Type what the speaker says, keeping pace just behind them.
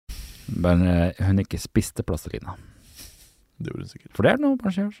Men hun ikke spiste plastelina. Det gjorde hun sikkert. For det noe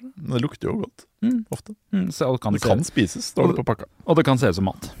kanskje. Men det lukter jo godt, ofte. Så det kan spises, står det på pakka. Og det kan se ut som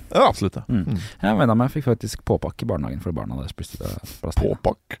mat. Ja, absolutt det. Jeg venner meg fikk faktisk påpakk i barnehagen for barna der spiste plastelina.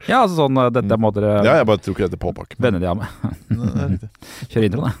 Påpakk? Ja, altså sånn, dette må dere... Ja, jeg bare tror ikke det heter påpakk. Venner de har med. Kjør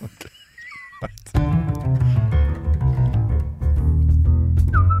intro da. Okay. Right.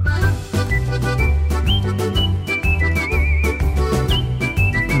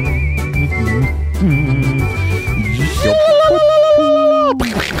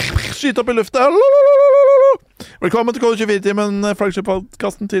 Skyt opp i lufta. Velkommen til Kode 24-timen,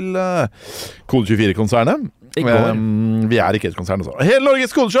 flagship-podcasten til Kode 24-konsernet. Vi er ikke et konsern også. Hele Norges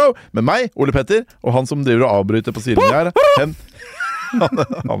kodeshow med meg, Ole Petter, og han som driver og avbryter på siden her.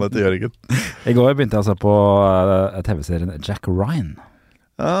 Han heter Jørgen. I går begynte jeg altså på TV-serien Jack Ryan.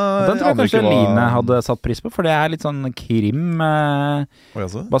 Den tror jeg kanskje Line hadde satt pris på, for det er litt sånn krim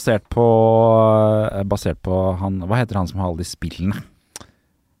basert på han, hva heter han som har alle de spillene?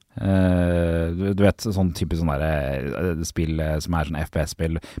 Du vet, sånn typisk sånn der spill som er sånn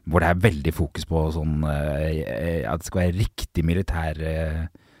FPS-spill, hvor det er veldig fokus på sånn at det skal være riktig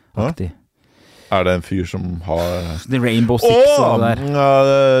militæraktig. Er det en fyr som har... The Rainbow Six og det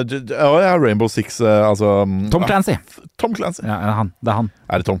der. Ja, Rainbow Six, altså... Tom Clancy. Tom Clancy. Ja, det er han.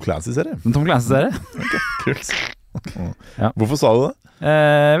 Er det Tom Clancy-serie? Tom Clancy-serie. Ok, kult. Ja. Hvorfor sa du det?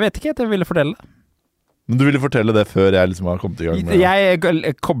 Vet ikke, jeg ville fortelle det. Men du ville fortelle det før jeg liksom har kommet i gang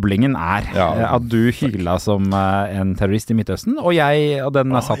med... Koblingen er at du hyla som en terrorist i Midtøsten, og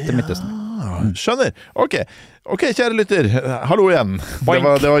den er satt i Midtøsten. Skjønner. Ok, kjære lytter. Hallo igjen. Det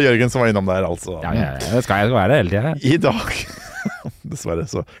var Jørgen som var innom der, altså. Ja, det skal jeg være det hele tiden. I dag, dessverre,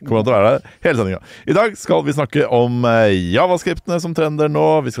 så kommer han til å være der hele sendingen. I dag skal vi snakke om JavaScriptene som trender nå.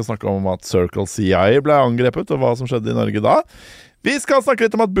 Vi skal snakke om at CircleCI ble angrepet, og hva som skjedde i Norge da. Vi skal snakke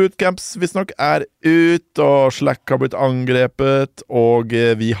litt om at bootcamps visstnok er ut, og Slack har blitt angrepet, og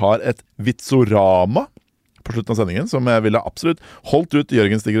vi har et vitsorama på slutten av sendingen, som jeg ville absolutt holdt ut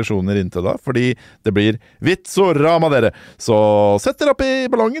Jørgens digresjoner inntil da, fordi det blir vitsorama, dere. Så sett dere opp i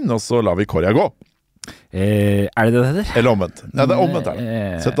ballongen, og så lar vi korja gå. Er det det heter? Eller omvendt. Ja, det er omvendt her.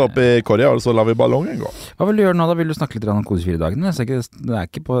 Sett deg opp i korja, og så lar vi ballongen gå. Hva vil du gjøre nå da? Vil du snakke litt om Kode 24-dagen? Det er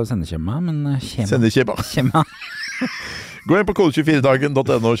ikke på sendekjema, men kjema. Sendekjema. Gå inn på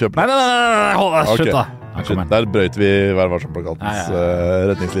kode24dagen.no og kjøp det. Nei, slutt da. Der brøyt vi Vær varsom-plakatens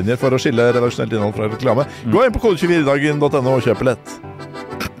retningslinjer for å skille redaksjonelt innhold fra reklame. Gå inn på kode24dagen.no og kjøp lett.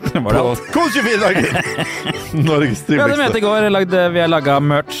 På Kode24dagen! Norges triveligste. Ja, det mente i går. Vi har laget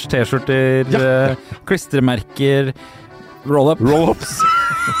merch, t-skjorter, klistremerker, roll-ups.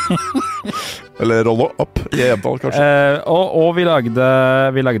 Eller roll-up i entall, kanskje. Og vi lagde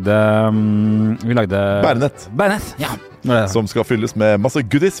Bærenett, ja. Som skal fylles med masse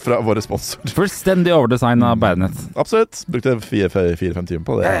goodies fra våre sponsorer. Fullstendig overdesign av Bærenett. Absolutt. Brukte 4-5 timer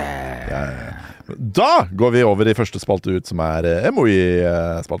på det. Da går vi over i første spalte ut, som er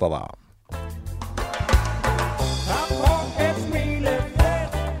emoji-spalta da.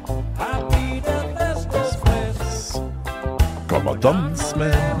 Kom og dans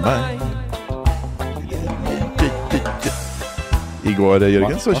med meg. I går,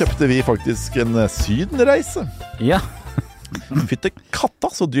 Jørgen, så kjøpte vi faktisk en sydenreise. Ja. Fytte katta,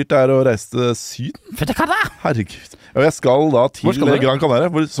 så dyrt det er å reise til Syden. Fytte katta! Herregud. Og jeg skal da til Gran Canaria,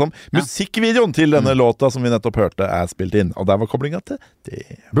 hvor som musikkvideoen til denne låta som vi nettopp hørte er spilt inn. Og der var koblinga til det.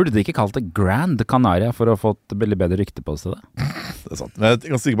 Burde de ikke kalt det Grand Canaria for å få et veldig bedre rykte på stedet? Det er sant. Men jeg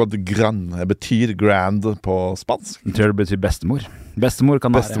er ganske sikker på at Grand betyr grand på spansk. Jeg tror det betyr bestemor. Bestemor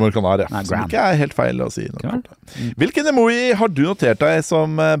Canaria. Bestemor Canaria. Som ikke er helt feil å si. Hvilken emoji har du notert deg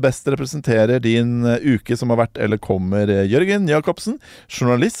som best representerer din uke som har vært eller kommer? Jørgen Jakobsen,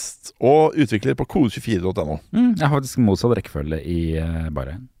 journalist og utvikler på kode24.no. Jeg har faktisk motsatt rekkefølge i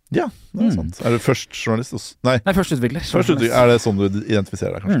bare. Ja, det er sant. Er du først journalist? Nei, først utvikler. Er det sånn du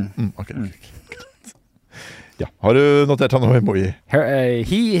identifiserer deg, kanskje? Ok. Ja. Har du notert deg noe emoji?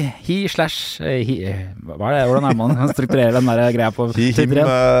 He slash he. Hva er det? Hvordan er man strukturerer den der greia på Twitter?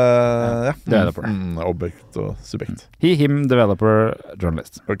 Ja. Developer. Objekt og subjekt. He, him, developer,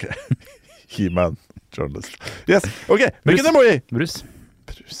 journalist. Ok. He, man, journalist. Yes, ok. Hvilken emoji?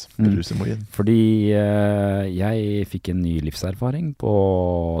 Brus-emojien. Fordi jeg fikk en ny livserfaring på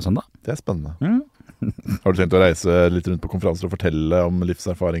søndag. Det er spennende. Har du tenkt å reise litt rundt på konferanser og fortelle om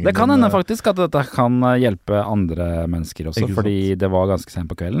livserfaringen? Det kan hende faktisk at dette kan hjelpe andre mennesker også, fordi det var ganske sent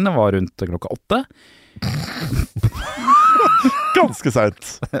på kvelden. Det var rundt klokka 8. Ganske sent.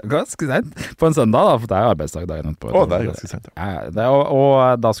 Ganske sent. På en søndag da, for det er arbeidsdag dagen etterpå. Det er ganske sent, ja. Og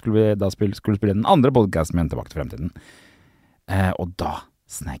da skulle vi spille den andre podcasten min Tilbake til fremtiden. Og da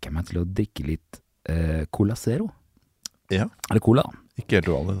snek jeg meg til å drikke litt Cola Zero. Ja. Eller Cola da. Ikke helt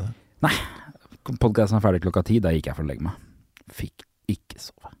uvanlig det. Nei, podcasten var ferdig 10:00, da gikk jeg for å legge meg. Fikk ikke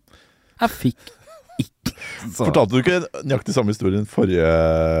sove. Jeg fikk ikke sove. Fortalte du ikke nøyaktig samme historien forrige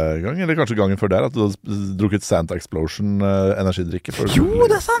gang, eller kanskje gangen før der, at du hadde drukket Santa Explosion energidrikke? Jo,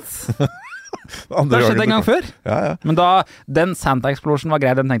 det er sant! Det har skjedd en gang før. Ja. Men da, den Santa Explosion var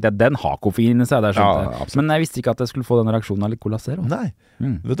grei, den tenkte jeg, den har koffein i seg, men jeg visste ikke at jeg skulle få den reaksjonen av litt Cola Zero. Nei,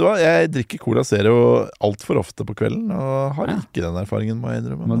 vet du hva, jeg drikker Cola Zero alt for ofte på kvelden, og har ikke den erfaringen, må jeg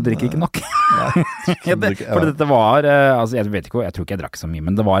innrømme. Man drikker ikke nok. Nei, for dette var, altså jeg vet ikke, jeg tror ikke jeg drakk så mye,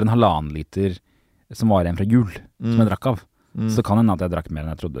 men det var en 1,5 liter som var en fra jul, som jeg drakk av. Så det kan hende at jeg drakk mer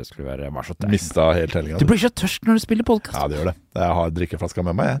enn jeg trodde det skulle være. Var så Mista helt tellingen. Du blir ikke tørst når du spiller podcast. Ja, det gjør det. Jeg har drikkeflaska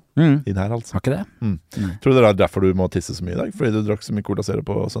med meg, jeg. Inn her, altså. Har ikke det? Tror du det er derfor du må tisse så mye i dag? Fordi du drakk så mye Cola Zero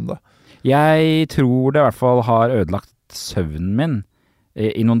på søndag? Jeg tror det i hvert fall har ødelagt søvnen min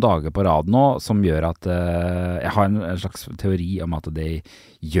i noen dager på rad nå, som gjør at jeg har en slags teori om at det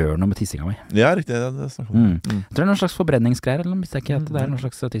gjør noe med tissinga mi. Ja, riktig, det snakker om. Jeg tror det er noen slags forbrenningsgreier, eller hvis jeg ikke at det er noen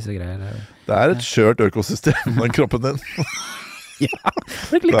slags tissegreier. Det er et skjørt økosystem, den kroppen din. Ja,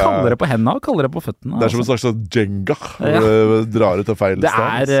 virkelig kaldere på hendene og kaldere på føttene. Det er som en slags Jenga, hvor du drar ut av feil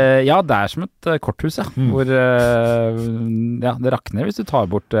sted. Ja, det er som et korthus, hvor det rakner hvis du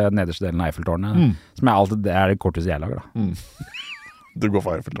tar bort nederste delen av Eiffeltårnet, som det er det korthuset jeg lager da. Du går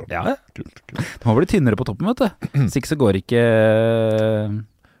for Eiffeltårnet. Ja, kult. Det må bli tynnere på toppen, vet du. Så ikke så går ikke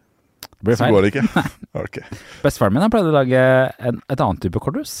det blir feil. Så går det ikke? Ok. Bestefaren min har pleid å lage et annet type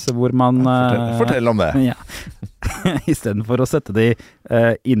korthus, hvor man Fortell om det. Ja. I stedet for å sette de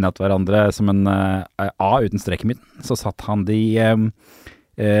innat hverandre som en A uten strek i midten, så satt han de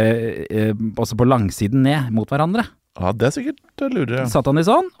også på langsiden ned mot hverandre. Ja, det er sikkert lurere. Satt han de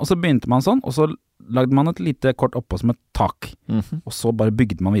sånn, og så begynte man sånn, og så lagde man et lite kort oppå som et tak, og så bare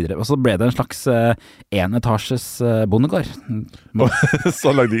bygde man videre. Og så ble det en slags enetasjes bondegård. Så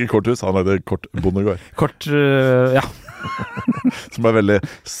han lagde ikke korthus, han lagde kort bondegård. Kort, ja. Som er veldig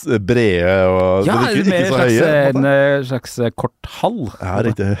brede og ikke så høye. Ja, en slags kort hall. Ja,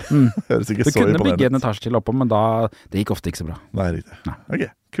 riktig. Høres ikke så imponerende ut. Du kunne bygge en etasje til oppå, men det gikk ofte ikke så bra. Nei, riktig. Ok,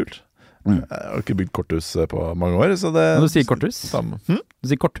 kult. Jeg har ikke bygd korthus på mange år, så det... Men du sier korthus? Du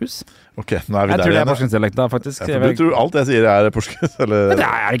sier korthus? Ok, nå er vi der igjen. Jeg tror det er Porsgrunnsdialekt da, faktisk. Du tror alt jeg sier er Porsgrunns, eller... Men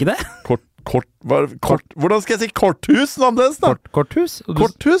det er ikke det? Hvordan skal jeg si korthus, Nandes, da? Korthus?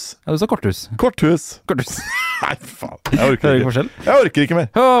 Korthus? Ja, du sa korthus. Korthus. Nei, faen. Jeg orker ikke mer.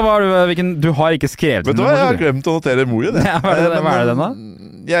 Du har ikke skrevet... Vet du hva, jeg har glemt å notere Moje, det. Ja, hva er det den da?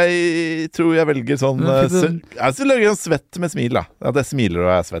 Jeg tror jeg velger sånn... Jeg skal lage en svett med smil, da. At jeg smiler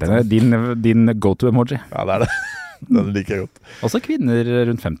og er svett. Det er din go-to-emoji. Ja, det er det. Den liker jeg godt. Også kvinner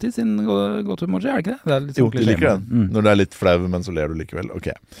rundt 50 sin go-to-emoji, er det ikke det? Det jo, de liker den. Når det er litt flau, men så ler du likevel. Ok.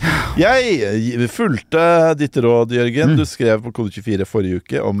 Jeg fulgte ditt råd, Jørgen. Du skrev på Kode 24 forrige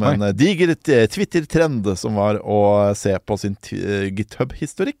uke om en diger Twitter-trend som var å se på sin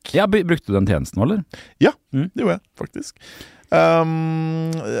GitHub-historikk. Ja, brukte du den tjenesten, eller? Ja, det gjorde jeg, faktisk.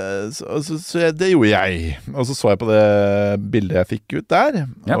 Så det gjorde jeg. Og så jeg på det bildet jeg fikk ut der,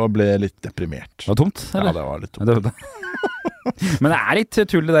 og ble litt deprimert. Det var tomt, eller? Ja, det var litt tomt. Men det er litt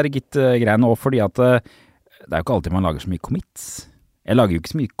tull det der Git-greiene også, fordi at det er jo ikke alltid man lager så mye commits. Jeg lager jo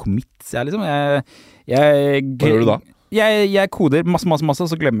ikke så mye commits. Hva gjør du da? Jeg koder masse, og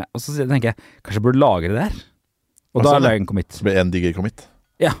så glemmer jeg. Og så tenker jeg, kanskje jeg burde lagre det her. Og da lager jeg en commit. Så blir det en diger commit?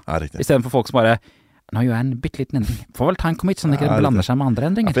 Ja, i stedet for folk som bare... Nå gjør jeg en bitteliten endring. Får vel ta en commit sånn at det ikke blander seg med andre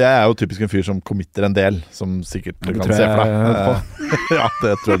endringer. Ja, for jeg er jo typisk en fyr som committer en del, som sikkert du kan se for deg. Ja,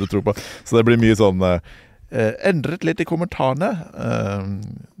 det tror jeg du tror på. Så det blir mye sånn endret litt i kommentarene.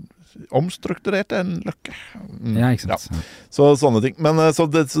 Omstrukturerte en løkke. Ja, ikke sant. Ja. Så sånne ting. Men så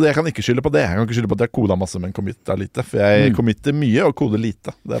jeg kan ikke skylde på det. Jeg kan ikke skylde på at jeg koder masse, men committer lite. For jeg committer mye og koder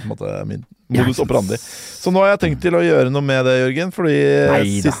lite. Det er på en måte min modus operandi. Så nå har jeg tenkt til å gjøre noe med det, Jørgen, fordi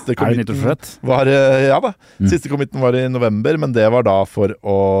siste committen var siste committen var i november, men det var da for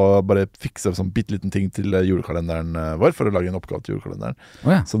å bare fikse sånn bitteliten ting til julekalenderen vår, for å lage en oppgave til julekalenderen.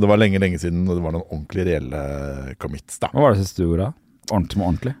 Så det var lenge siden det var noen ordentlig reelle commits da. Hva var det siste du gjorde da? Ordentlig med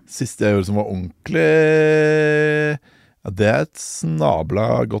ordentlig? Siste jeg gjorde som var ordentlig... Ja, det er et snabla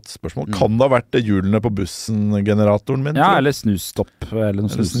godt spørsmål. Kan det ha vært det hjulene på bussen-generatoren min? Ja, eller snusstopp. Eller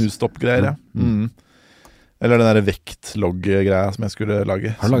snusstopp-greier, ja. Eller den der vektlogg-greia som jeg skulle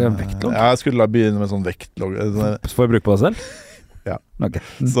lage. Har du laget en vektlogg? Ja, jeg skulle begynne med sånn vektlogg. Får jeg bruke på deg selv? Ja. Okay.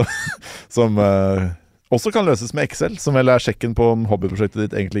 Som også kan løses med Excel, som vel er sjekken på om hobbyprosjektet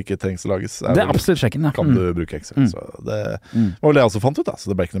ditt egentlig ikke trengs å lages. Det absolutt sjekken, ja. Kan du bruke Excel. Så det var vel det jeg også fant ut, da, så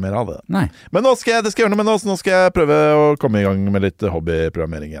det ble ikke noe mer av det. Nei. Men nå skal jeg gjøre noe med nå, så nå skal jeg prøve å komme i gang med litt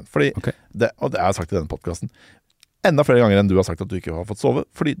hobbyprogrammering igjen. Fordi, og det har jeg sagt i denne podcasten, enda flere ganger enn du har sagt at du ikke har fått sove,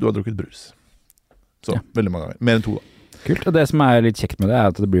 fordi du har drukket brus. Så, veldig mange ganger. Mer enn 2 da. Kult. Og det som er litt kjekt med det, er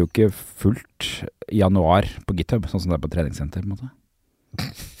at det blir jo ikke fullt i januar på GitHub, sånn som det er på treningssenter, på en måte.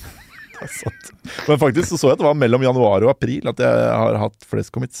 Det er sant. Men faktisk så jeg at det var mellom januar og april at jeg har hatt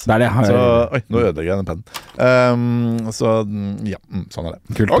flest commits. Det er det. Så, oi, nå ødelegger jeg den pennen. Så, ja, sånn er det.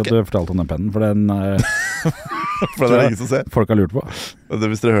 Kult at du fortalte om den pennen, for den for det er ingen som ser. Folk har lurt på.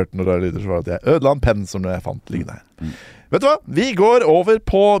 Hvis dere hørte noe der lyder, så var det at jeg ødela en penn som jeg fant liggende her. Vet du hva? Vi går over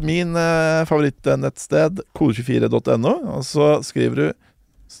på min favorittnettsted, kode24.no, og så skriver du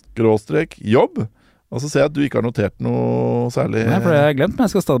 /jobb, og så ser jeg at du ikke har notert noe særlig. Nei, for det har jeg glemt, men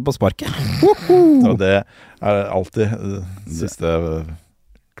jeg skal stadig på sparket. Og det er alltid siste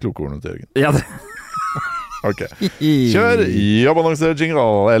klokordene til Jørgen. Ja, det. Ok. Kjør jobbannonse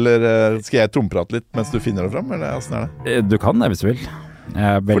jingle, eller skal jeg tomprate litt mens du finner det frem, eller hvordan er det? Du kan det hvis du vil.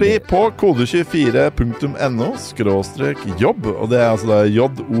 Fordi på kode24.no /jobb, og det er altså da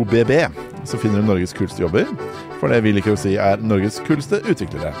JOBB, så finner du Norges kuleste jobber. For det vil ikke jo si er Norges kuleste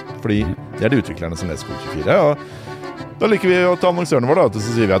utviklere, fordi det er de utviklerne som leser Kode24, og da liker vi å ta annonsørene våre, da,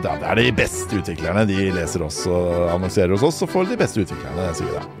 så sier vi at ja, det er de beste utviklerne, de leser oss og annonserer hos oss, så får de beste utviklerne, sier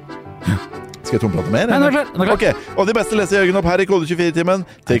vi da. Skal jeg tomprate mer? Nei, nå er klart. Ok, og de beste leser Jørgen opp her i Kode24-timen.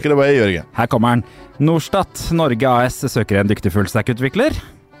 Take it away, Jørgen. Her kommer den. Norstat Norge AS søker en dyktig fullstack-utvikler.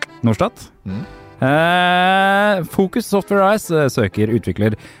 Norstat. Focus Software AS søker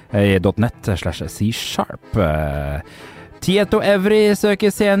utvikler i .net/C#. Tieto Every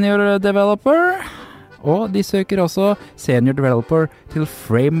søker senior developer. Og de søker også senior developer til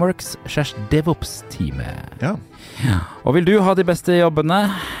Frameworks/DevOps-teamet. Ja. Og vil du ha de beste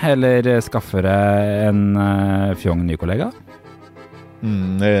jobbene, eller skaffe deg en fjong ny kollega?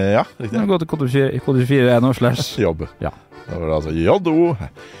 Ja, riktig. Gå til kode24.no /jobb. Ja. Da var det altså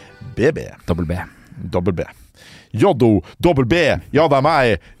JOBB. Dobbel B. JOBB. Ja, det er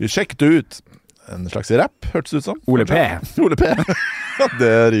meg. Sjekk det ut. En slags rapp, hørtes det ut som. Ole P. Ole P.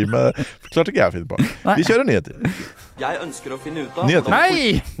 Det rimer. Klarte ikke jeg å finne på. Nei. Vi kjører nyheter. Jeg ønsker å finne ut av Nyheter.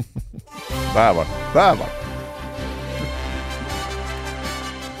 Nei! Der var den.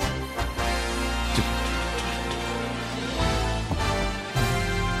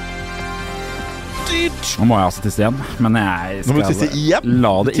 Nå må jeg altså tisse igjen, men jeg Nå må du tisse igjen?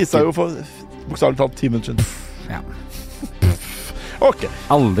 la det ikke. Tissa jo for bokstavelig talt 10 minutter siden. Ja. Ok.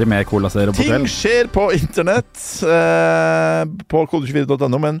 Aldri mer cola-serie på Ting hotell. skjer på internett på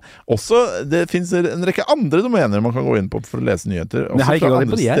kode24.no, men også det finnes en rekke andre domener man kan gå inn på for å lese nyheter. Men jeg har Også ikke fra gått inn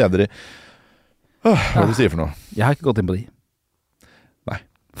på andre de her. steder. Hva er det du sier for noe? Jeg har ikke gått inn på de. Nei.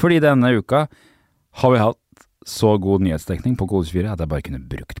 Fordi denne uka har vi hatt så god nyhetsdekning på Kode24 at jeg bare kunne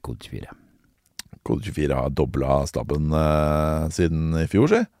brukt Kode24. Kode24 har doblet staben siden i fjor,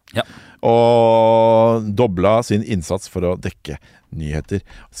 sier. Ja. Og doblet sin innsats for å dekke nyheter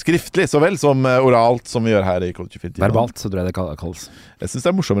skriftlig, så vel som oralt, som vi gjør her i Kode24. Verbalt, så tror jeg det kalles. Jeg synes det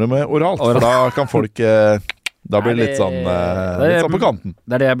er morsommere med oralt, for da kan folk da blir det litt sånn på kanten.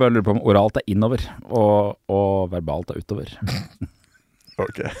 Det er det jeg bare lurer på om. Oralt er innover, og verbalt er utover.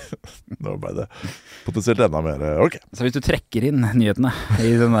 Ok, nå ble det potensielt enda mer. Ok. Så hvis du trekker inn nyhetene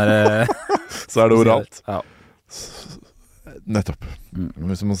i den der Så er det oralt. Ja. Nettopp.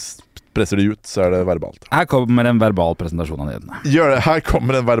 Hvis man presser det ut, så er det verbalt. Her kommer en verbal presentasjon av nyhetene. Gjør det. Her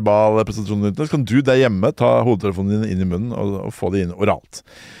kommer en verbal presentasjon av nyhetene. Så kan du der hjemme ta hodetelefonen din inn i munnen og få det inn oralt.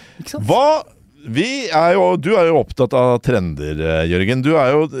 Ikke sant? Du er jo opptatt av trender, Jørgen. Du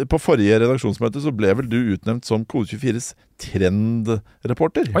er jo, på forrige redaksjonsmøte så ble vel du utnevnt som Kode24s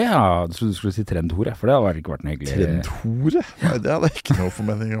trendreporter. Åja, du skulle si trendhore, for det har ikke vært en hyggelig... Trendhore? Nei, det hadde jeg ikke noe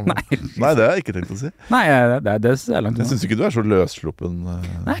formening om. Nei, det har jeg ikke tenkt å si. Nei, det er langt. Jeg synes ikke du er så løssluppen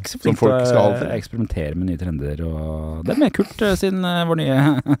Nei, ikke så flink til å eksperimentere med nye trender, og det er mer kult siden vår nye...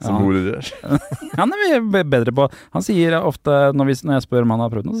 Som horer. Han er mye bedre på... Han sier ofte, når jeg spør om han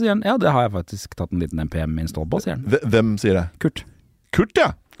har prøvd noe, så sier han, ja, det har jeg faktisk tatt en liten NPM-install på, sier han. Hvem sier det? Kurt. Kurt,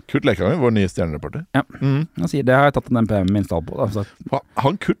 ja. Kurt Lekangen, vår nye stjernereporter. Ja, han sier det har jeg tatt en NPM-install på. Da.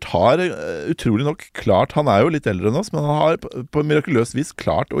 Han Kurt har utrolig nok klart, han er jo litt eldre enn oss, men han har på mirakuløst vis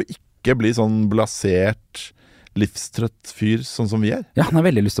klart å ikke bli sånn blasert, livstrøtt fyr, sånn som vi er. Ja, han har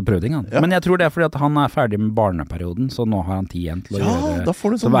veldig lyst til å prøve ting, han. Ja. Men jeg tror det er fordi at han er ferdig med barneperioden, så nå har han tid igjen til å gjøre... Ja, da får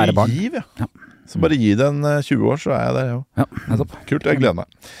du sånn mye giv, ja. Så bare gi den 20 år, så er jeg der, jo. Ja, nettopp. Kult, jeg gleder meg.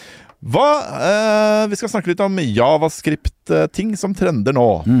 Vi skal snakke litt om JavaScript-ting som trender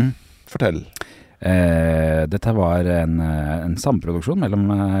nå. Fortell. Dette var en samproduksjon mellom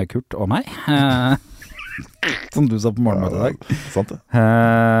Kurt og meg, som du sa på morgenmøtet i dag. Sant det.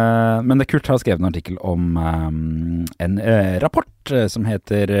 Men Kurt har skrevet en artikkel om en rapport som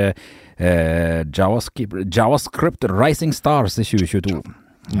heter JavaScript Rising Stars i 2022.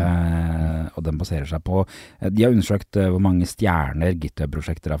 Og den baserer seg på de har undersøkt hvor mange stjerner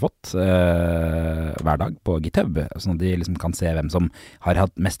GitHub-prosjekter har fått hver dag på GitHub, sånn at de liksom kan se hvem som har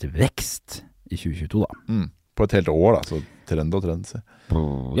hatt mest vekst i 2022 da. På et helt år da, så trend og trend.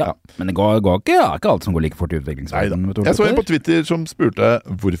 Ja, men det går ikke alt som går like fort i utviklingsverdenen. Jeg så en på Twitter som spurte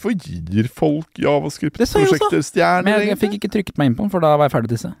hvorfor gir folk JavaScript-prosjekter stjerner? Men jeg fikk ikke trykket meg inn på den, for da var jeg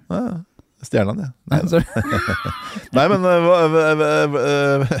ferdig til seg. Stjernene, ja. Nei, men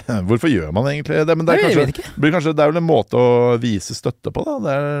hvorfor gjør man egentlig det? Men det er kanskje, det er vel en måte å vise støtte på da.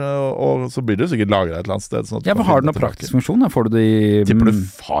 Og så blir det jo sikkert lagret et eller annet sted. Sånn at hva har det noen praktisk funksjon? Får du det i... Tipper du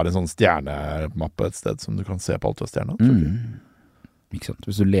har en sånn stjernemappe et sted som du kan se på alt av stjerner. Ikke sant?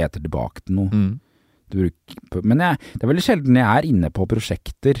 Hvis du leter tilbake til noe. Men det er veldig sjelden jeg er inne på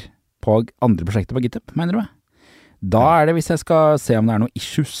prosjekter, på andre prosjekter på GitHub, mener du? Da er det hvis jeg skal se om det er noen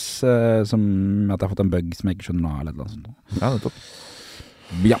issues, som at jeg har fått en bug som jeg ikke skjønner nå, eller noe sånt. Ja, nettopp.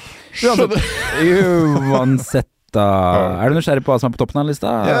 Ja. Uansett da. Er du nysgjerrig på hva som er på toppen av lista?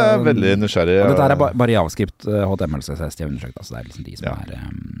 Jeg er veldig nysgjerrig. Og dette er bare JavaScript, HTML, CSS de har undersøkt, altså det er liksom de som er...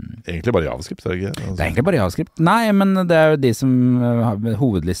 Egentlig bare JavaScript, er det ikke? Det er egentlig bare JavaScript. Nei, men det er jo de som...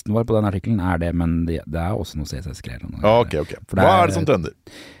 hovedlisten vår på den artikkelen er det, men det er også noe CSS-greier. Ok. Hva er det som trender?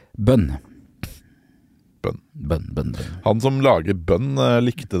 Bønn. Han som lager bønn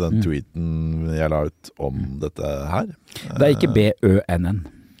likte den tweeten jeg la ut om dette her. Det er ikke B-Ø-N-N.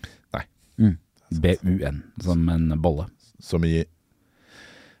 Nei. B-U-N, som en bolle. Som i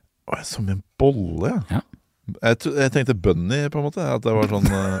en bolle, ja. Jeg tenkte bunny på en måte, at det var sånn,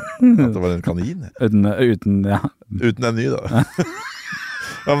 at det var en kanin. Uten en ny da.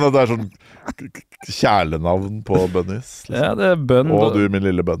 Ja, men det er sånn kjælenavn på bunnies. Liksom. Ja, det er bønn. Og du, min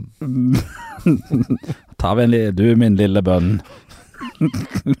lille bønn. Ta vennlig, du, min lille bønn.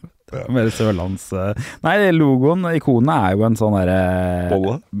 Mer sørlands... Nei, logoen, ikonet er jo en sånn der...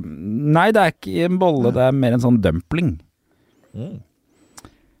 Bolle? Nei, det er ikke en bolle, det er mer en sånn dumpling.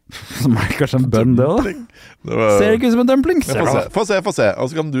 Som er kanskje en bønn, det også. Ser det ikke ut som en dumpling? Få se. Og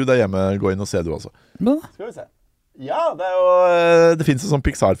så kan du der hjemme gå inn og se du også. Skal vi se. Ja, det er jo... Det finnes en sånn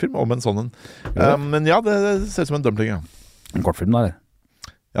Pixar-film om en sånn. Men ja, det ser ut som en dumpling, ja. En kortfilm da, eller?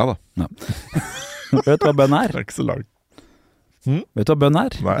 Ja da. Ja. Vet du hva bønn er? Det er ikke så langt. Vet du hva bønn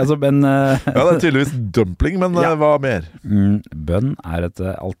er? Nei. Altså, ja, det er tydeligvis dumpling, men hva mer? Bønn er et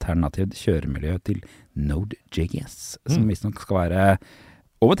alternativt kjøremiljø til Node.js, som visstnok skal være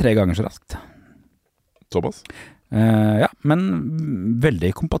over 3 ganger så raskt. Såpass? Ja, men veldig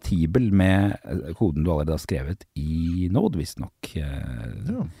kompatibel med koden du allerede har skrevet i Node, visstnok.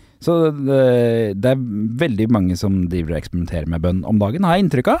 Så det er veldig mange som driver og eksperimenterer med bønn om dagen, har jeg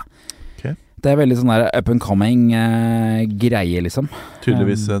inntrykk av. Okay. Det er veldig sånn der up and coming greie, liksom.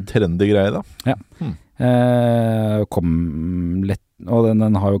 Tydeligvis en trendy greie, da. Ja. Kom lett, og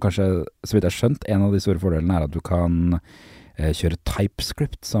den har jo kanskje, så vidt jeg har skjønt, en av de store fordelene er at du kan kjøre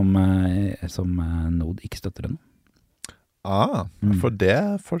TypeScript som Node ikke støtter ennå. For det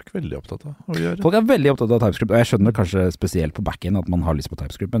er folk veldig opptatt av å gjøre. Folk er veldig opptatt av TypeScript, og jeg skjønner kanskje spesielt på backend at man har lyst på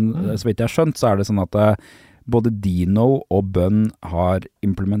TypeScript, men så vidt jeg har skjønt så er det sånn at både Dino og Bønn har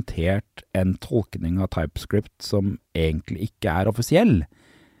implementert en tolkning av TypeScript som egentlig ikke er offisiell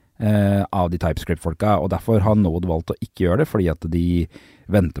av de TypeScript-folka, og derfor har Node valgt å ikke gjøre det, fordi at de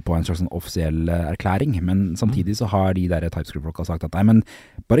venter på en slags offisiell erklæring, men samtidig så har de der TypeScript-folka sagt at nei, men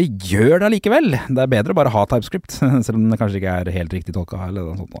bare gjør det likevel! Det er bedre å bare ha TypeScript, selv om det kanskje ikke er helt riktig tolka eller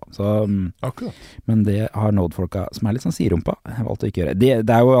noe sånt. Så, men det har Node-folka, som er litt sånn sirumpa, valgt å ikke gjøre. Det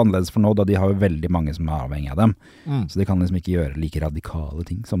er jo annerledes for Node, da de har jo veldig mange som er avhengig av dem, så de kan liksom ikke gjøre like radikale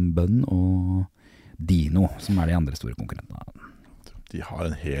ting som Bønn og Dino, som er de andre store konkurrentene. De har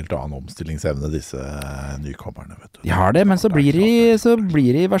en helt annen omstillingsevne, disse nykommerne, vet du. De har det, men så blir de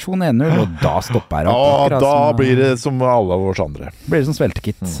versjon 1.0, og da stopper det opp. Ja, da blir det som alle av oss andre. Blir det som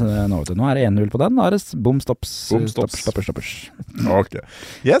sveltekitt nå, vet du. Nå er det 1.0 på den, da er det stoppers. Ok.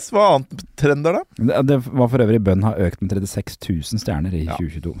 Yes, hva annet trender da? Det var for øvrig Bønn har økt med 36 000 stjerner i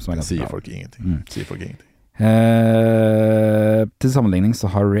 2022. Som det sier folk ingenting. Til sammenligning så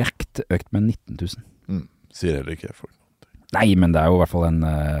har React økt med 19 000. Sier heller ikke folk. Nei, men det er jo i hvert fall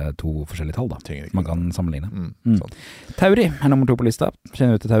 2 forskjellige tall da, man kan sammenligne. Tauri er nummer 2 på lista.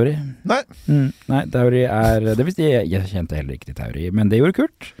 Kjenner du til Tauri? Nei. Nei, Tauri er... Det visste jeg kjente heller ikke til Tauri, men det gjorde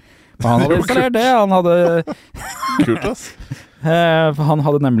Kurt. Han hadde installert det, han hadde... Kult, ass. For han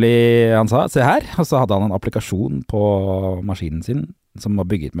hadde nemlig, han sa, se her, og så hadde han en applikasjon på maskinen sin som var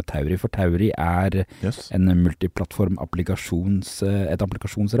bygget med Tauri, for Tauri en multiplattform et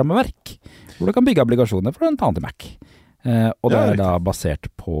applikasjonsrammeverk, hvor du kan bygge applikasjoner for en annen Mac. Og det da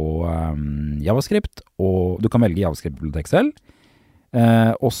basert på JavaScript, og du kan velge JavaScript-bibliotek selv.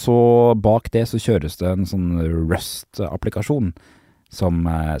 Og så bak det så kjøres det en sånn Rust-applikasjon som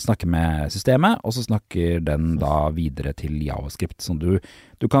snakker med systemet, og så snakker den da videre til JavaScript. Så du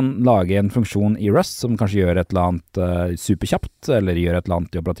kan lage en funksjon i Rust som kanskje gjør et eller annet superkjapt, eller gjør et eller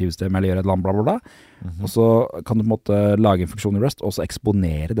annet i operativsystemet, eller gjør et eller annet bla bla bla. Og så kan du på en måte lage en funksjon i Rust, og så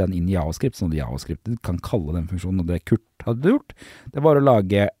eksponere den inn i JavaScript, sånn at JavaScript kan kalle den funksjonen, og det Kurt hadde gjort, det var å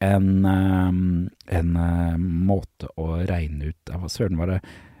lage en måte å regne ut, hva søren var det,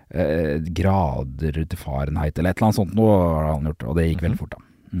 grader til Fahrenheit eller et eller annet sånt noe har han gjort, og det gikk veldig fort da.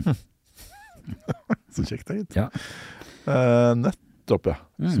 Så kjekt det gitt. Ja. Nettopp, ja.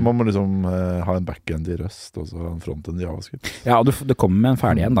 Så må man liksom ha en backend i Rust og så en frontend i JavaScript. Ja, og du kommer med en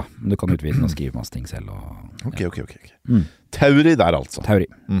ferdig en da. Du kan utvide den og skrive masse ting selv. Og, Ok. Tauri der altså.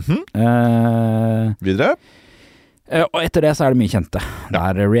 Tauri. Videre? Og etter det så det mye kjente.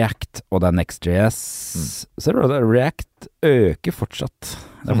 Det React, og det Next.js. Ser du det? React øker fortsatt.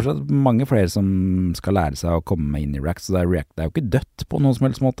 Det fortsatt mange flere som skal lære seg å komme inn i React, så React er jo ikke dødt på noen som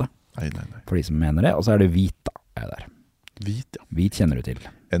helst måte. Nei. For de som mener det. Og så det Hvit da, der. Hvit, ja. Hvit kjenner du til.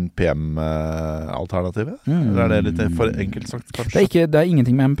 NPM-alternativet? Eller det litt for enkelt sagt, kanskje? Det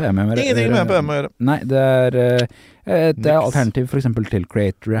ingenting med NPM å gjøre. Ingenting med NPM å gjøre. Nei, det alternativ for eksempel til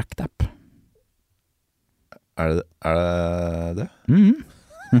Create React App. Er det?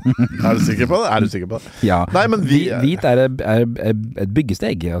 Er du sikker på det? Ja. Nei, men Hvit et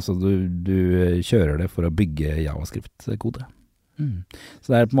byggesteg. Altså du kjører det for å bygge JavaScript-kode.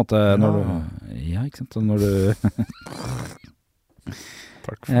 Så det på en måte når du... Ja, ikke sant? Så når du...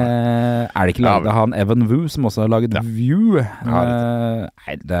 Takk for meg. Det ikke laget av han Evan Wu, som også har laget Vue?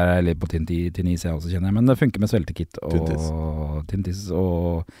 Nei, det litt på Tinnis jeg også kjenner, men det funker med Sveltekit og Tintis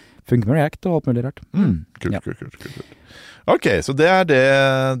og funker med React og alt mulig rart. Kult. Ok, så det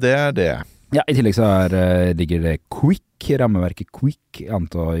det. Ja, i tillegg så ligger det Quick, rammeverket Quick,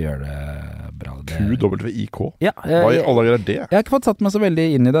 annet å gjøre det bra. QWIK? Ja. Hva i alle grad det? Jeg har ikke fått satt meg så veldig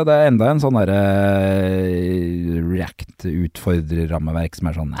inn i det. Det enda en sånn der React-utfordrer-rammeverk som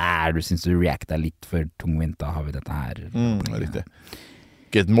sånn, du synes React litt for tungvint, da har vi dette her. Riktig.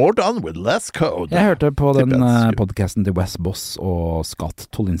 Get more done with less code. Jeg hørte på den podcasten til Wes Boss og Scott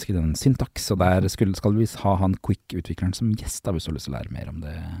Tolinski, den Syntax, og der skal vi ha han Quick-utvikleren som gjest, da, hvis du har lyst til å lære mer om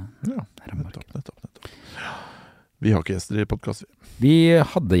det. Ja, nettopp. Vi har ikke gjester i podcast. Vi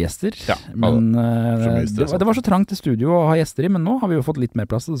hadde gjester, men det var så trangt i studio å ha gjester i, men nå har vi jo fått litt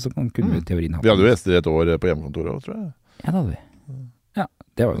mer plass, så kunne vi teorien ha. Vi hadde jo gjester i et år på hjemmekontoret også, tror jeg. Ja, det hadde vi. Ja,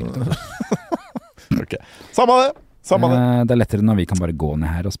 det var jo greit. Ok, samme det. Det lettere når vi kan bare gå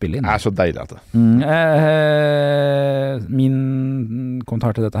ned her og spille inn. Det så deilig at det. Min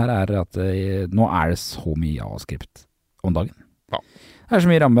kommentar til dette her at nå det så mye JavaScript om dagen. Ja. Det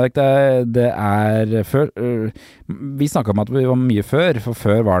så mye rammeverk. Det før vi snakket om at vi var mye før, for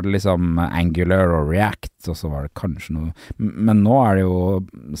før var det liksom Angular og React, og så var det kanskje noe, men nå det jo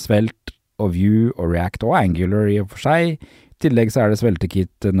Svelte og Vue og React og Angular i og for seg. I tillegg så det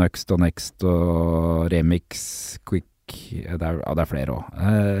Sveltekit, Nuxt og Next og Remix, Quick, det flere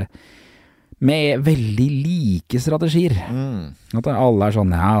også. Med veldig like strategier. At alle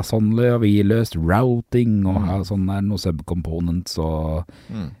sånn, sånn og vi løst routing, og sånn noen subcomponents, og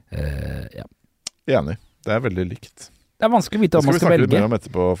ja. Enig, det veldig likt. Det vanskelig å vite om man skal velge. Skal vi snakke litt mer om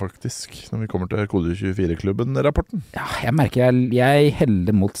etterpå, faktisk, når vi kommer til Kode24-klubben-rapporten? Ja, jeg merker jeg heller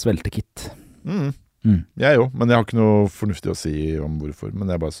mot Sveltekit. Jeg jo, men jeg har ikke noe fornuftig å si om hvorfor, men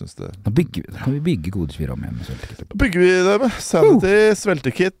jeg bare synes det... Da kan vi bygge Kode24 om igjen med Sveltekit. Da bygger vi det med Sanity,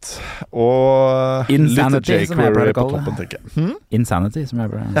 Sveltekit og Insanity, som jeg pleier å kalle det. Insanity, som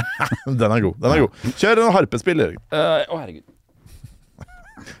jeg pleier. Den god. Kjør en harpespill, Erik. Herregud.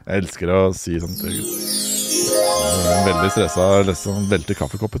 Jeg elsker å si sånt, Erik. Jeg veldig stresset å velte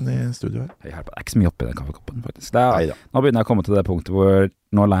kaffekoppen i studio her. Det ikke så mye oppi den kaffekoppen, faktisk. Nå begynner jeg å komme til det punktet hvor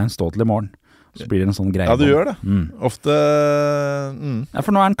nå lar jeg den stå til i morgen. Så blir det en sånn greie. Ja, du gjør det. Ofte... Ja,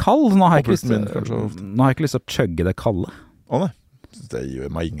 for nå den kald. Nå har jeg ikke lyst til å chugge det kalde. Nei. Det gjør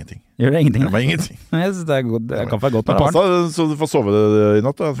meg ingenting. Gjør det ingenting? Det gjør meg ingenting. Jeg synes kaffe godt. Men pass deg, så du får sove i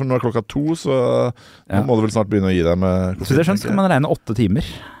natt, for nå klokka 2, så nå må du vel snart begynne å gi deg med... Så det skjønner, skal man regne 8 timer.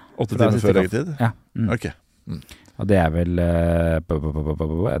 8 timer før eggetid? Ja. Ok. Og det er vel det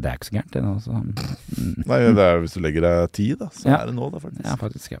er ikke så gærent det nå så. Nei, det er hvis du legger deg 10 da, så er det nå da faktisk. Ja,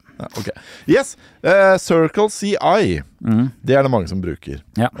 faktisk, ja. Ok. Yes, CircleCI, det er det mange som bruker.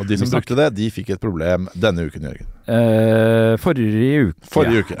 Og de som brukte det, de fikk et problem denne uken, Jørgen.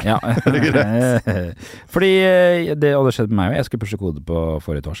 Forrige uke. Ja. Fordi og det skjedde med meg jo, jeg skulle pushe kode på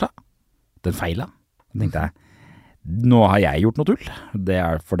forrige torsdag. Den feilet. Da tenkte jeg, nå har jeg gjort noe tull.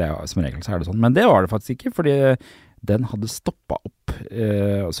 For det, som regel så er det sånn. Men det var det faktisk ikke, fordi den hadde stoppet opp.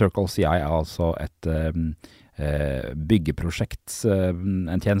 CircleCI er altså et byggeprosjekt,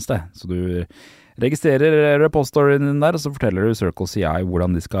 en tjeneste. Så du registrerer repositoryen din der, og så forteller du CircleCI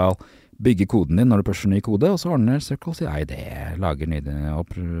hvordan de skal bygge koden din når du pusher ny kode, og så ordner CircleCI det. Lager nye,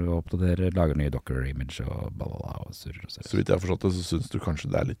 oppdaterer, lager nye Docker-image og blablabla. Og så vidt jeg har forstått det, så synes du kanskje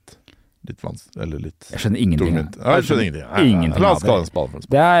det er litt vanskelig, eller litt... Jeg skjønner ingenting. Jeg skjønner ingenting. La oss kalle det en spade for en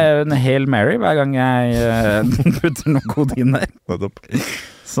spade. Det er en Hail Mary hver gang jeg putter noe kode inn der.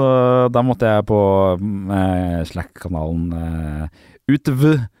 Så da måtte jeg på Slack-kanalen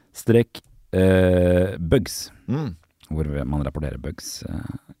utv-bugs, hvor man rapporterer bugs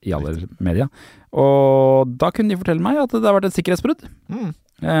i alle media. Og da kunne de fortelle meg at det har vært et sikkerhetsbrudd.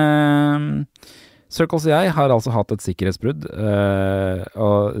 CircleCI har altså hatt et sikkerhetsbrudd,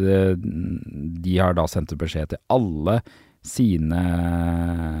 og de har da sendt beskjed til alle sine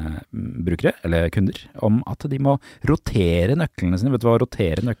brukere, eller kunder, om at de må rotere nøklene sine. Vet du hva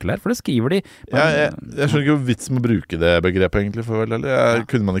rotere nøkler er? For det skriver de. Jeg skjønner ikke hvor vits med å bruke det begrepet egentlig, for vel, eller?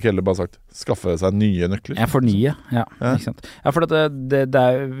 Kunne man ikke heller bare sagt, skaffe seg nye nøkler? Fornye, ja. Ikke sant? Ja, for det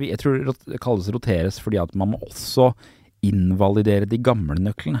er, jeg tror det kalles roteres fordi at man må også invalidere de gamle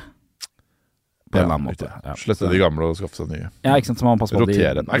nøklene. På en annen måte. Ja. Slette de gamle og skaffe seg nye. Ja, ikke sant, så man passer på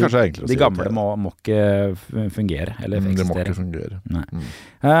rotere. Nei, kanskje enklere å si de gamle må ikke fungere, eller eksistere. Det må ikke fungere. Nei.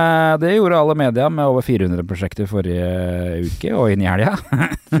 Det gjorde alle media med over 400 prosjekter forrige uke, og inn i helga.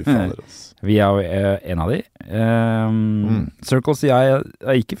 Fy fader, ass. Vi er jo en av de. CircleCI har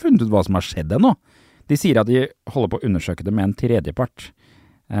ikke funnet ut hva som har skjedd ennå. De sier at de holder på å undersøke det med en tredjepart.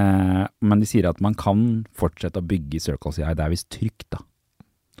 Men de sier at man kan fortsette å bygge i CircleCI. Det er visst trygt da.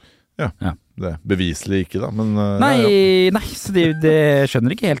 Ja. Det beviselig ikke da, men... Nei, så de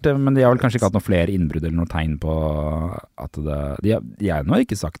skjønner ikke helt, men de har vel kanskje ikke hatt noen flere innbrudd eller noen tegn på at de har nå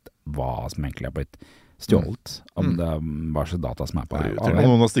ikke sagt hva som egentlig har blitt stjålet, om det var så data som er på det. Tenk om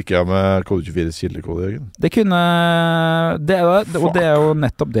noen har stikket av med kode 24s kildekode, Jørgen. Det kunne, og det er jo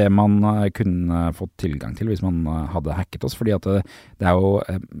nettopp det man kunne fått tilgang til hvis man hadde hacket oss, fordi at det er jo,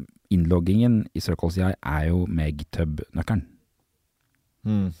 innloggingen i CircleCI er jo med GitHub-nøkkelen.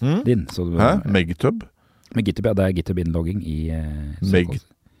 Din, så du, Med GitHub? Med GitHub, ja, det er GitHub-innlogging i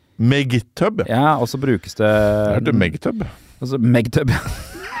Med GitHub? Ja, og så brukes det... Jeg hørte Megtub. Altså, Megtub, ja.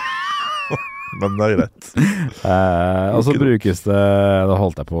 Men det er greit. Og så brukes det... Da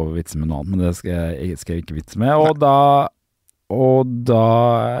holdt jeg på å vitse med noe annet, men det skal jeg ikke vitse med. Og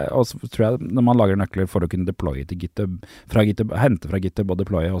så tror jeg, når man lager nøkler for å kunne deploye til GitHub, hente fra GitHub og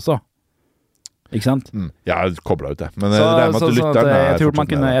deploye også. Ikke sant? Jeg har koblet ut det. Men det er med at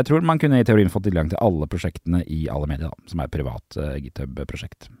lytteren jeg tror man kunne i teorien fått tilgang til alle prosjektene i alle medier, da, som er et privat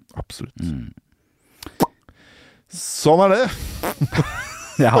GitHub-prosjekt. Absolutt. Sånn er det.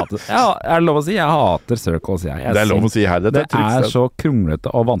 Er det lov å si? Jeg hater CircleCI. Det er lov å si her. Det er så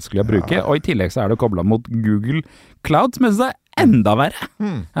kronglete og vanskelig å bruke, og i tillegg så er det koblet mot Google Cloud, som jeg synes er enda verre.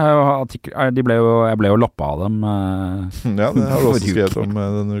 Jeg ble jo loppet av dem. Ja, det har du også skrevet om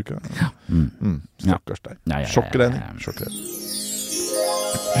denne uka. Stakkars deg. Sjokkregning. Sjokk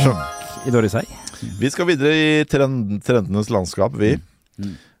i dårlig seg. Vi skal videre i trendenes landskap, vi.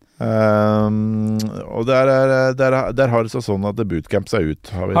 Og der har det sånn at bootcamp seg ut.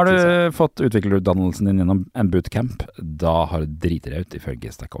 Har du fått utviklerutdannelsen din gjennom en bootcamp, da har du driter deg ut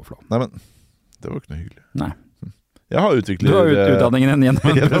ifølge Stack Overflow. Nei, men det var ikke noe hyggelig. Nei. Jeg har utviklet... Du har utdanningen din gjennom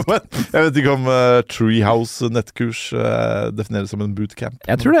en bootcamp. Jeg vet ikke om Treehouse nettkurs defineres som en bootcamp.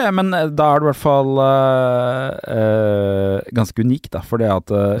 Jeg tror det, men da er det i hvert fall ganske unik da, for det at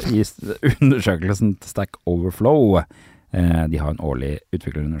i undersøkelsen til Stack Overflow, de har en årlig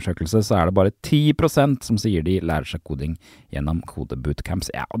utviklerundersøkelse, så er det bare 10% som sier de lærer seg koding gjennom kodebootcamps.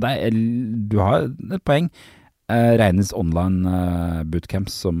 Ja, og du har et poeng. Regnes online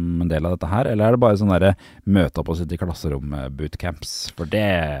bootcamps som en del av dette her, eller er det bare sånn der møte opp og sitte i klasserom bootcamps? For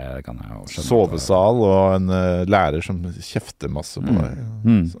det kan jeg jo skjønne. Sovesal og en lærer som kjefter masse på deg.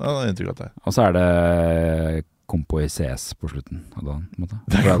 Så det er inntrykk av det. Og så er det kompo i CS på slutten av dagen, på en måte.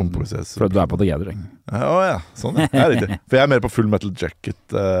 Det er kompo i CS. For du er på The Gathering. Ja, sånn ja. Det er riktig. For jeg er mer på Full Metal Jacket,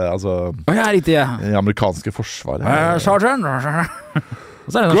 altså ja, riktig, ja. I amerikanske forsvaret. Sergeant! Og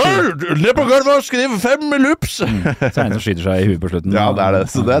så er det noen Ned på gulvet og skriv 5 loops! så er det en som skyter seg i huet på slutten. Ja, det er det.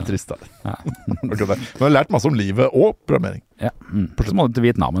 Så det er trist, da. Ja. Okay, nå har jeg lært masse om livet og programmering. Ja. Så må du til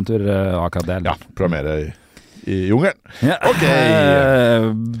Vietnam en tur, akkurat det. Ja, programmere i jungelen. Ja. Ok.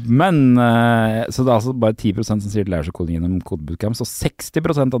 Men så det er altså bare 10% som sier de lærer seg koding gjennom kodebootcamp, så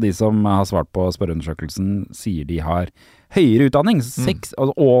 60% av de som har svart på spørreundersøkelsen sier de har høyere utdanning.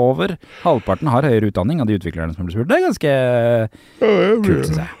 Altså over halvparten har høyere utdanning av de utviklerne som blir spurt. Det er ganske kult,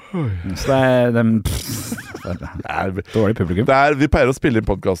 synes jeg. Så det er dårlig publikum. Vi pleier å spille inn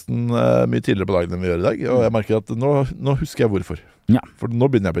podcasten mye tidligere på dagen enn vi gjør i dag, og jeg merker at nå husker jeg hvorfor. Ja. For nå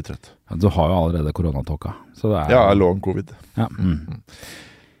begynner jeg å bli trøtt. Du har jo allerede koronatåka. Ja, long covid. Ja.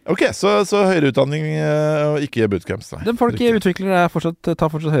 Ok, så høyere utdanning og ikke bootcamps da. Folk utviklere tar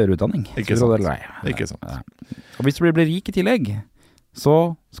fortsatt høyere utdanning. Ikke sant. Ikke sant. Ja. Og hvis du blir rik i tillegg,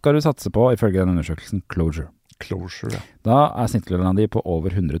 så skal du satse på, ifølge den undersøkelsen, Clojure. Ja. Da er snittlønna di på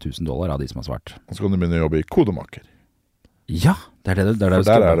over $100,000 av de som har svart. Og så kan du begynne å jobbe i kodemaker. Ja, det er det du For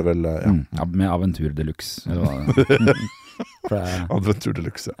der er det vel, ja, med Aventur Deluxe. Aventur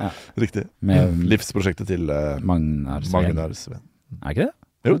Deluxe, ja. Riktig. Med livsprosjektet til Magnar Sven. Er ikke det?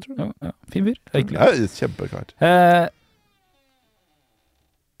 Jo. Ja. Fin fyr, egentlig. Ja, kjempekart.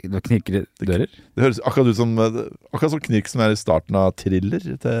 Det knirker dører. Det høres akkurat ut som knirk som er i starten av Thriller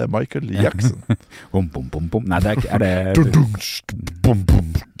til Michael Jackson. Bom. Nei, det er det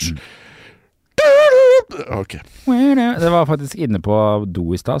Ok. Det var faktisk inne på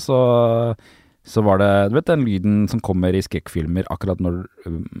Do i stad, så var det, du vet den lyden som kommer i skrekkfilmer akkurat når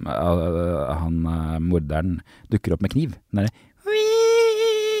morderen dukker opp med kniv. Den der,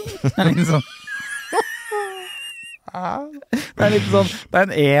 det er litt sånn. Det er litt sånn, det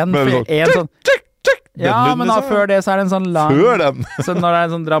er en sånn ja, men da, før det så er det en sånn lang så når det er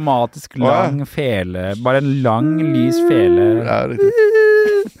en sånn dramatisk lang fele, bare en lang lys fele. Ja, riktig.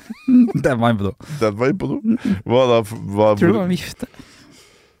 Den var inne på do. Hva da? Tror du det var en vifte?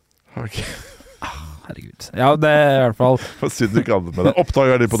 Ok. Herregud. Ja, det er i hvert fall synd du ikke hadde med deg.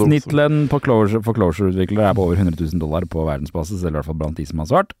 Oppdager de på do. Snittlønn for Clojure-utviklere er på over $100,000 på verdensbasis, eller i hvert fall blant de som har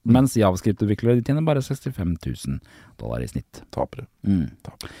svart, mens JavaScript-utviklere de tjener bare $65,000 i snitt. Tapere.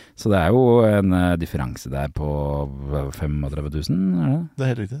 Så det er jo en differanse der på 35,000, er det? Det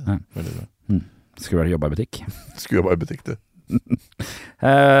er helt riktig. Ja. Veldig bra. Skulle du jobbe i butikk? Skulle jobbe i butikk, du.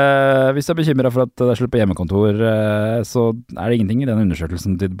 Hvis du er bekymret for at det er slutt på hjemmekontor, så er det ingenting i den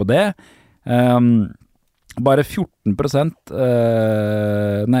undersøkelsen som tyder på det. Bare 14%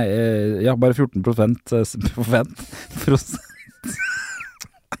 bare 14%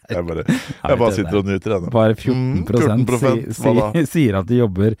 Jeg bare sitter og nyter det. Bare 14% sier at de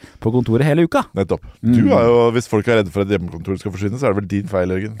jobber på kontoret hele uka. Nettopp. Du er jo, hvis folk er redde for at hjemmekontoret skal forsvinne, så er det vel din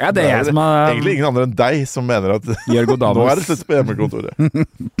feil, Jørgen. Ja, det er jeg som har egentlig ingen andre enn deg som mener at nå er det slutt på hjemmekontoret.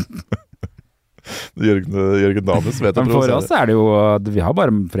 Jørgen Dames vet men for oss er det jo vi har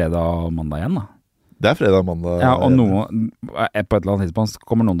bare fredag og mandag igjen da. Det er fredag og mandag. Ja, og på et eller annet tidspunkt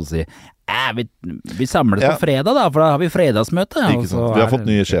kommer noen til å si vi samles på fredag da, for da har vi fredagsmøte. Ikke sant. Vi har fått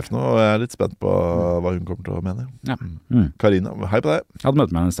ny sjef nå, og jeg er litt spent på hva hun kommer til å mene. Ja. Karina, hei på deg. Jeg hadde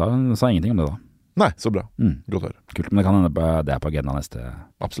møte med henne i stad, hun sa ingenting om det da. Nei, så bra. Godt å høre. Kult, men det kan hende det er på agenda neste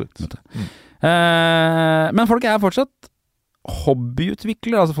Absolutt. Møte. Men folk er fortsatt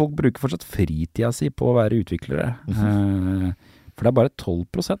hobbyutviklere, altså folk bruker fortsatt fritida si på å være utviklere. For det er bare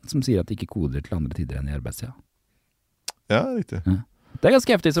 12% som sier at de ikke koder til andre tider enn i arbeidstida. Ja, riktig. Ja. Det er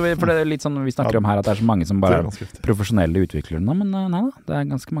ganske heftig, for det er litt sånn vi snakker om her, at det er så mange som bare er profesjonelle utviklere nå, men nei da, det er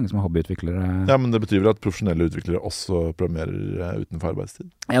ganske mange som er hobbyutviklere. Ja, men det betyr vel at profesjonelle utviklere også programmerer utenfor arbeidstid?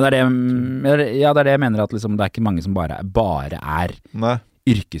 Ja, det er det jeg mener, at liksom, det er ikke mange som bare er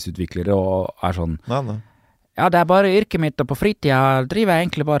yrkesutviklere og er sånn Nei. Ja, det er bare yrket mitt, og på fritida driver jeg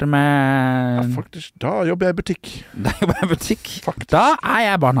egentlig bare med ja, faktisk, da jobber jeg i butikk. Faktisk. Da er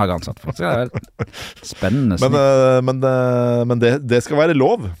jeg barnehageansatt, faktisk. Det er spennende. Men det skal være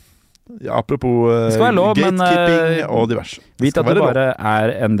lov. Ja, apropos gatekeeping og diverse. Vit at du bare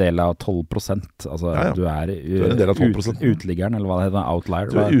er en del av 12%. Altså, du er en del av 12%. Uteliggeren, eller hva det heter,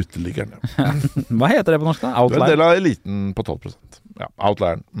 outlier. Du er uteliggeren, ja. Hva heter det på norsk da? Outlier? Du er en del av eliten på 12%. Ja,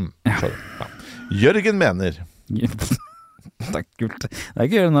 outlieren. Ja. Jørgen mener det er kult. Det er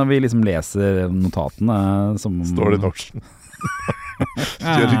ikke når vi liksom leser notatene som står det i norsken.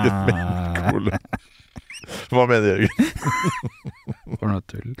 Jørgen mener Kole. Hva mener Jørgen? For noe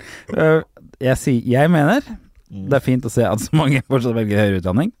tull. Jeg mener det er fint å se at så mange fortsatt velger høyere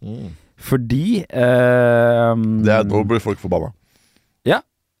utdanning, fordi nå blir folk forbanna. Ja.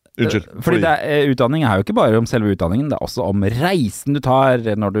 Unnskyld. Fordi utdanning er jo ikke bare om selve utdanningen, det er også om reisen du tar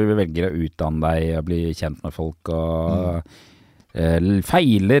når du velger å utdanne deg og bli kjent med folk og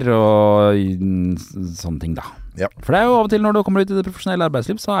feiler og sånne ting da. Ja. For det er jo av og til når du kommer ut i det profesjonelle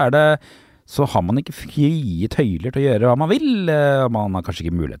arbeidsliv, så har man ikke frie tøyler til å gjøre hva man vil, og man har kanskje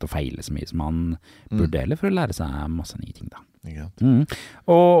ikke mulighet til å feile så mye som man burde heller for å lære seg masse nye ting da.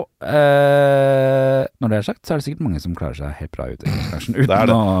 Og når det er sagt, så er det sikkert mange som klarer seg helt bra ut i bransjen uten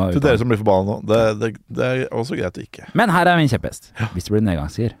det. å... Til dere som blir forbannet nå, det er også greit å ikke. Men her er min kjepphest. Hvis det blir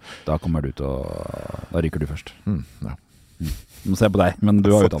nedgangstider, da kommer du til å... Da ryker du først. Ja. Du må se på deg, men du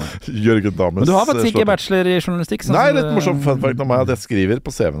har utdannet. Jørgen Dames. Men du har faktisk ikke bachelor i journalistikk. Nei, litt morsomt fun fact om meg at jeg skriver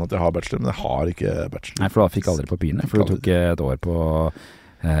på CV-en at jeg har bachelor, men jeg har ikke bachelor. Nei, for da fikk jeg aldri papirene, for du tok et år på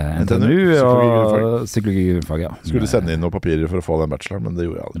NTNU og psykologi-grunnfag, ja. Skulle sende inn noen papirer for å få den bacheloren, men det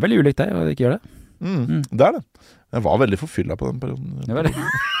gjorde jeg aldri. Det er veldig ulikt deg å ikke gjøre det. Det er det. Jeg var veldig forfyllet på den perioden. Det var det.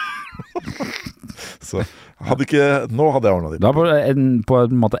 Så nå hadde jeg ordnet det. Du var på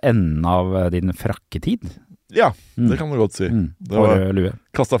en måte enden av din frakketid. Ja, det kan man godt si. Det var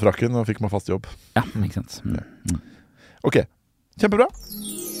kastet frakken og fikk meg fast jobb. Ja, ikke sant. Ok, kjempebra.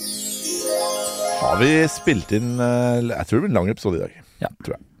 Har vi spilt inn, jeg tror det blir en lang episode i dag. Ja.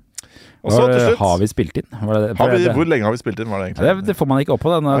 Tror jeg. Og så til slutt. Har vi spilt inn? Hvor lenge har vi spilt inn, var det egentlig? Det får man ikke opp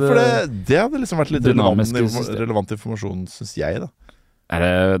på den. Ja, for det hadde liksom vært litt relevant informasjon, synes jeg da.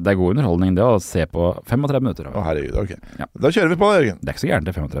 Det er god underholdning det å se på 35 minutter. Å herregud, ok. Ja. Da kjører vi på det, Jørgen. Det er ikke så gærent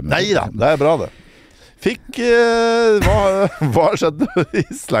det 35 minutter. Neida, det er bra det. Hva skjedde i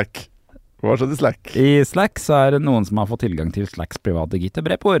Slack? Hva skjedde i Slack? I Slack så er det noen som har fått tilgang til Slacks private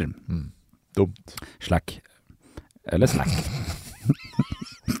GitHub-repor. Dumt. Slack. Eller Slack.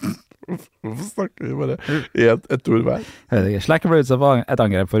 Hvorfor snakker vi bare et ord hver? Slack ble utsatt for et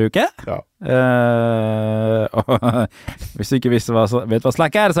angrep forrige uke. Ja. Og hvis du ikke vet hva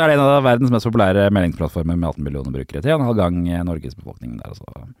Slack er, så er det en av verdens mest populære meldingsplattformer med 18 millioner brukere. 3,5 gang Norges befolkning der. Altså.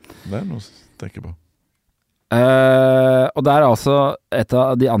 Det er noe å tenke på. Og det er altså et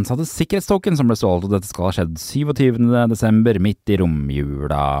av de ansattes sikkerhetstoken som ble stjålet, og dette skal ha skjedd 27. desember, midt i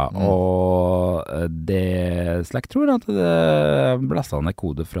romjula. Og det Slack tror at det blastet ned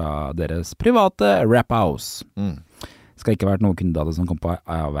kode fra deres private wraphouse. Skal ikke ha vært noen kundedata som kom på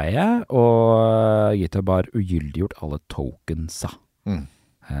avveie, og GitHub har ugyldiggjort alle tokensa.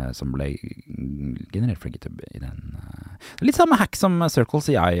 Som ble generert fra GitHub i den. Det er litt samme hack som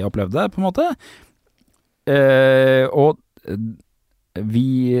CircleCI opplevde, på en måte. Og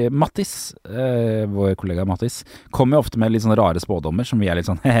Mattis, vår kollega Mattis, kommer jo ofte med litt sånne rare spådommer som vi er litt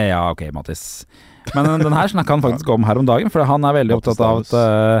sånn, ja, ok, Mattis. Men den her snakket han faktisk om her om dagen, for han er veldig opptatt av at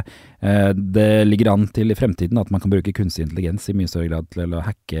det ligger an til i fremtiden at man kan bruke kunstig intelligens i mye større grad til å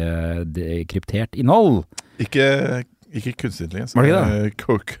hacke kryptert innhold. Ikke kunstig intelligens. Var det ikke det?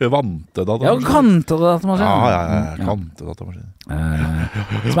 Kvantedatamaskin. Ja, kvantedatamaskin. Ja, kvantedatamaskin.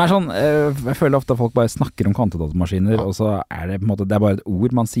 Som er sånn, jeg føler ofte at folk bare snakker om kvantedatamaskinner, og så er det på en måte, det er bare et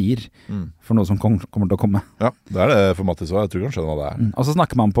ord man sier for noe som kommer til å komme. Ja, det er det for Mattis også. Jeg tror han skjønner hva det er. Og så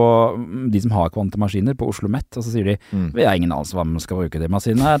snakker man på de som har kvantemaskiner på Oslo Met, og så sier de, vi har ingen anelse hva man skal bruke de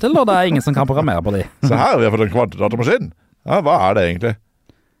maskinene her til, og det er ingen som kan programmere på de. Så her har vi fått en kvantedatamaskin. Ja, hva er det egentlig?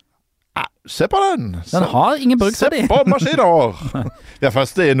 Se på den! Den har ingen bruksverdi. Se på maskiner! Vi er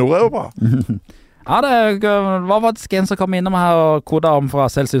første i Nord-Europa. Ja, det var faktisk en som kom innom her og kodet om fra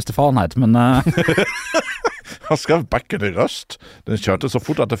Celsius til Fahrenheit, men... Han skrev backen i røst. Den kjørte så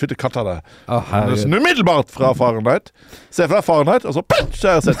fort at det fylte katt av det. Den umiddelbart fra Fahrenheit. Se for deg Fahrenheit, og så så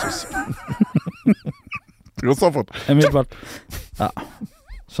er det Celsius. Det går så fort. Umiddelbart. Ja.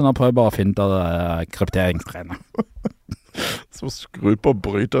 Så nå prøver jeg bare å finne ut av krypteringstrenet. Så skru på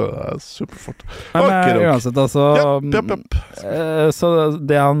bryter, det er superfort. Men uansett, altså så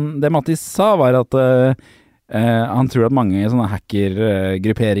det Mattis sa var at han tror at mange sånne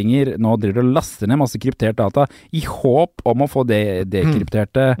hackergrupperinger nå driver og laster ned masse kryptert data i håp om å få det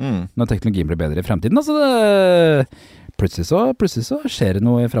dekrypterte når teknologien blir bedre i fremtiden. Altså plutselig så skjer det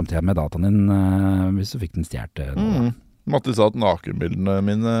noe i fremtiden med dataen din hvis du fikk den stjert nå. Mattis sa at nakenbildene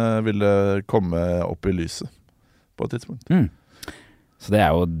mine ville komme opp i lyset på et tidspunkt. Så det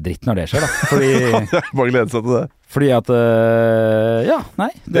er jo dritt når det skjer, da. Fordi, bare glede seg til det. Fordi at, nei.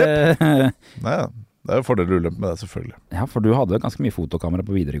 Nei, ja. Det er jo fordel og ulempe med det, selvfølgelig. Ja, for du hadde ganske mye fotokamera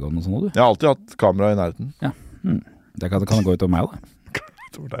på videregående og sånn, du. Jeg har alltid hatt kamera i nærheten. Ja, det kan gå ut over meg, da.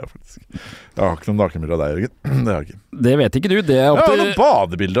 Deg, faktisk. Jeg har ikke noen nakenbilder av deg, Jørgen. Det har jeg ikke. Det vet ikke du, det er opp til... Jeg har noen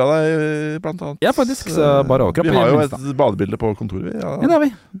badebilder av deg, blant annet. Ja, faktisk, så bare overkropp. Vi har jo et badebilde på kontoret. Ja, det har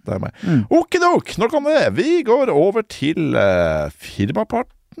vi. Det er meg. Okidok, nå kommer det. Vi går over til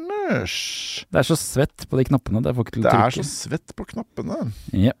firmapartners. Det er så svett på de knappene. Det er så svett på knappene.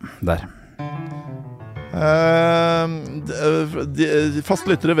 Ja, der.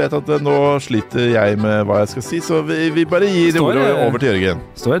 Faste lyttere vet at nå sliter jeg med hva jeg skal si, så vi bare gir ordet over til Jørgen.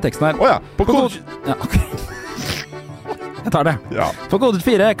 Står i teksten her. Åja, på kode... Ja, ok. Jeg tar det. Ja. På kodet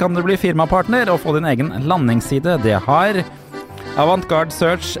 4 kan du bli firmapartner og få din egen landingsside. Det har Avantgarde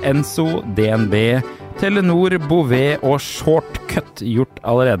Search, Enso, DNB, Telenor, Bouvet og Shortcut gjort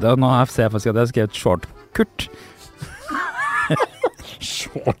allerede. Nå ser jeg faktisk at jeg har skrevet Shortcut.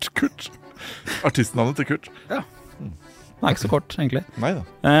 Shortcut? Artistnavnet til Kurt. Ja. Det er ikke så kort, egentlig. Neida.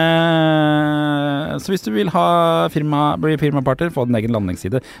 Så hvis du vil bli firmapartner, få din egen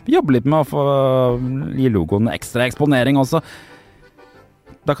landingsside. Vi jobber litt med å få gi logoen ekstra eksponering også.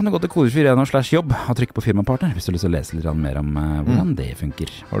 Da kan du gå til kode24.no/jobb og trykke på firmapartner hvis du har lyst til å lese litt mer om hvordan det funker.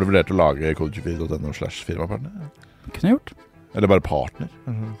 Har du vurdert å lage kode24.no/firmapartner? Kunne gjort. Eller bare partner?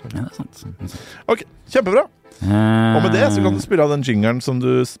 Ja, det er sant. Ok, kjempebra. Og med det så kan du spille av den jingeren som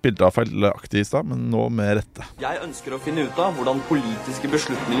du spilte av feilaktig i sted, men nå med rette. Jeg ønsker å finne ut av hvordan politiske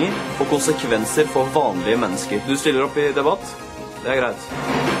beslutninger får konsekvenser for vanlige mennesker. Du stiller opp i debatt? Det er greit.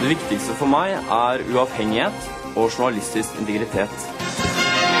 Det viktigste for meg er uavhengighet og journalistisk integritet.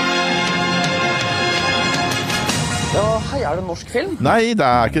 Ja, hei, er det norsk film? Nei, det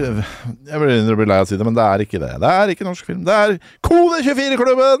er ikke... Jeg blir lei av å si det, men det er ikke det. Det er ikke norsk film. Det er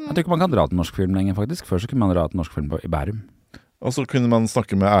Kode24-klubben! Jeg tror ikke man kan dra til norsk film lenger, faktisk. Før så kunne man dra til norsk film i Bærum. Og så kunne man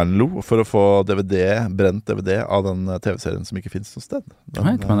snakke med Erlend Lo for å få brent DVD av den TV-serien som ikke finnes noe sted.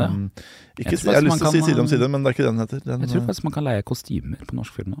 Nei, ikke man det. Jeg har lyst til å si side om side, men det er ikke den heter. Jeg tror faktisk man kan leie kostymer på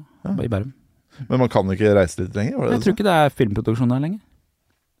norsk film nå, i Bærum. Men man kan ikke reise litt lenger? Jeg tror ikke det er filmproduksjon der lenger.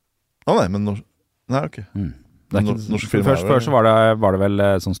 Nei, men... Nei, ok. Før så var det vel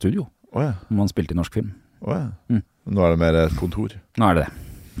sånn studio. Ja. Man spilte i norsk film. Nå er det mer kontor. Nå er det det,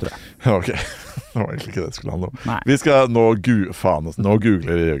 tror jeg. Ok, det var egentlig ikke det det skulle handle om. Nei. Vi skal nå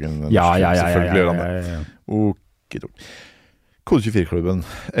googler Jørgen. Ja. Selvfølgelig gjør han det. Okidok. Kode24-klubben,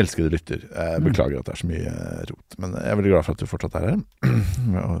 elskede lytter. Jeg beklager at det er så mye rot, men jeg er veldig glad for at du fortsatt er her.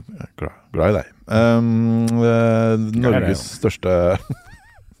 Glad i deg. Norges største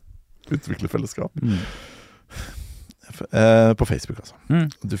utviklerfellesskap. På Facebook, altså.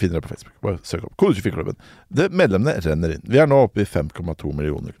 Du finner det på Facebook. Bare søk opp Kode24-klubben. Medlemmene renner inn. Vi er nå oppe i 5,2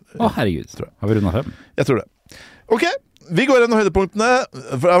 millioner. Herregud, har vi rundet 5? Jeg tror det. Ok, vi går gjennom høydepunktene.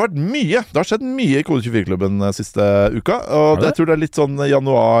 For det har vært mye. Det har skjedd mye i Kode24-klubben siste uka. Og jeg tror det er litt sånn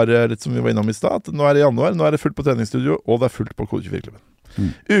januar, litt som vi var innom i stad. Nå er det januar, nå er det fullt på treningsstudio, og det er fullt på Kode24-klubben.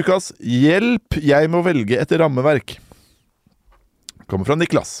 Ukas hjelp, jeg må velge et rammeverk. Kommer fra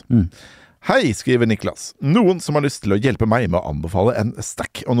Niklas. Hei, skriver Niklas. Noen som har lyst til å hjelpe meg med å anbefale en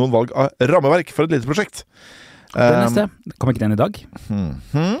stack og noen valg av rammeverk for et lite prosjekt. Det neste. Kommer ikke den i dag?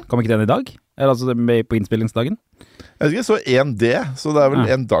 Kommer ikke den i dag? Eller altså på innspillingsdagen? Jeg vet ikke, så 1D, så det er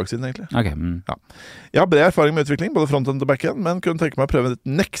vel en dag siden egentlig. Okay. Ja. Jeg har bred erfaring med utvikling, både frontend og backend, men kunne tenke meg å prøve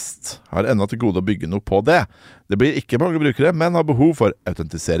Next. Har enda til gode å bygge noe på det. Det blir ikke mange brukere, men har behov for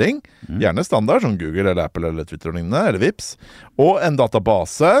autentisering, gjerne standard, som Google eller Apple eller Twitter og lignende, eller Vips, og en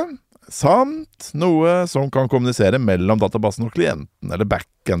database, samt noe som kan kommunisere mellom databasen og klienten, eller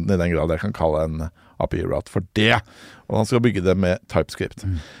backenden i den grad jeg kan kalle en API-route for det. Og han skal bygge det med TypeScript.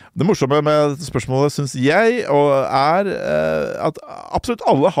 Det morsomme med spørsmålet, synes jeg, er at absolutt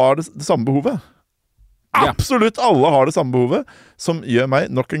alle har det samme behovet. Absolutt alle har det samme behovet, som gjør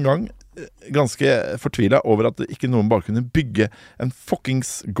meg nok en gang ganske fortvilet over at ikke noen bare kunne bygge en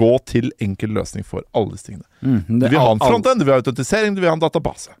fuckings gå til enkel løsning for alle disse tingene. Du vil ha en frontend, du vil ha autentisering, du vil ha en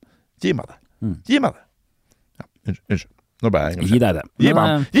database. Gi meg det. Gi meg det. Ja, unnskyld. Nå ble jeg engasjert. Gi deg det.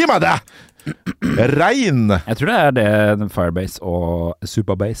 Gi meg det! Regn! Jeg tror det er det Firebase og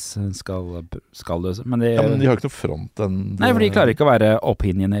Supabase skal løse. Men de har ikke noe frontend. Nei, for de klarer ikke å være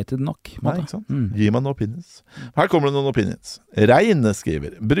opinionated nok. Nei, ikke sant? Gi meg noen opinions. Her kommer det noen opinions. Regn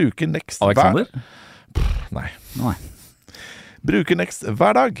skriver. Bruker Next Alexander? Nei. Bruker Next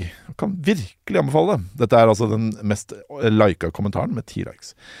hver dag. Kan virkelig anbefale det. Dette er altså den mest liket kommentaren med 10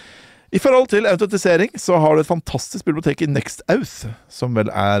 likes. I forhold til autentisering så har du et fantastisk bibliotek i NextAuth, som vel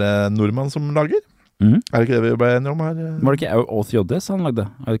er nordmann som lager. Er det ikke det vi ble enige om her? Var det ikke AuthJS han lagde?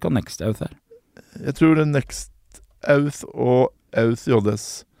 Er det ikke NextAuth her? Jeg tror det NextAuth og AuthJS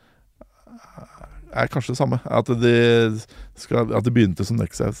er kanskje det samme. At de begynte som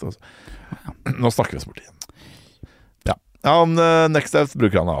NextAuth. Altså. Nå snakker vi oss bort igjen. NextAuth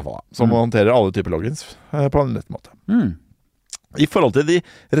bruker han i hvert fall, som håndterer alle typer logins på en lett måte. I forhold til de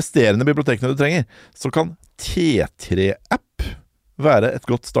resterende bibliotekene du trenger, så kan T3-app være et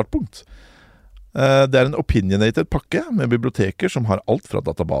godt startpunkt. Det er en opinionated pakke med biblioteker som har alt fra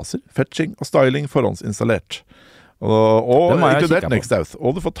databaser, fetching og styling forhåndsinstallert. Og inkludert Nextouth.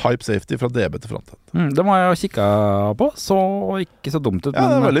 Og du får type safety fra DB til frontend. Det må jeg jo kikke på. Så ikke så dumt ut. Ja,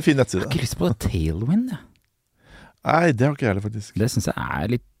 det er en veldig fin nettside. Jeg har ikke lyst på det Tailwind, ja. Nei, det har ikke jeg heller faktisk. Det synes jeg er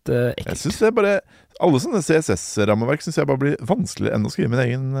litt ekkelt. Jeg synes det er bare alle sånne CSS-rammeverk synes jeg bare blir vanskeligere enn å skrive min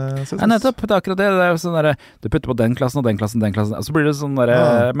egen CSS. Ja, nettopp, det er akkurat det. Det er jo sånn der, du putter på den klassen og den klassen, så blir det sånn der,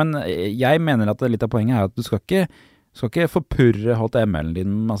 men jeg mener at litt av poenget er at du skal ikke forpurre HTML-en din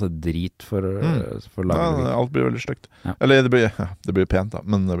med masse drit for å lage det. Ja, alt blir veldig stygt. Ja. Eller det blir pent da,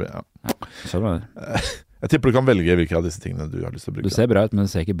 men det blir, Sånn er det. Jeg tipper du kan velge hvilke av disse tingene du har lyst til å bruke. Du ser bra ut, men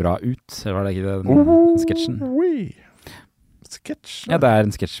det ser ikke bra ut. Var det ikke den sketsjen? Sketsj? Ja, det er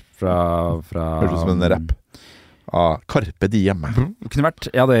en sketsj fra Høres ut som en rap. Carpe Diem. Det kunne vært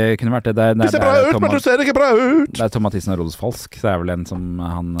det. Det ser bra ut, men du ser ikke bra ut! Det er Tom Mathisen og Rodos Falsk. Det er vel en som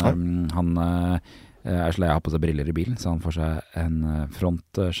han er så lei av å ha på seg briller i bilen, så han får seg en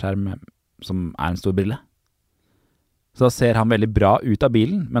frontskjerm som er en stor brille. Så da ser han veldig bra ut av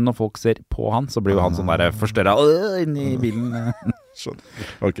bilen, men når folk ser på han, så blir jo han sånn der forstørret inni bilen. Skjønner.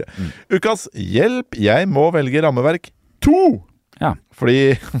 Ok. Ukas hjelp, jeg må velge rammeverk 2! Ja.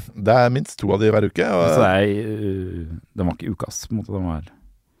 Fordi det er minst 2 av de hver uke. Og så det var ikke ukas, på en måte, det var...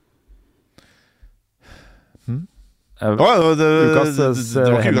 Det var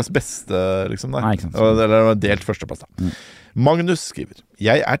ikke ukas beste, liksom. Nei, ikke sant. Det var delt førsteplass da. Magnus skriver: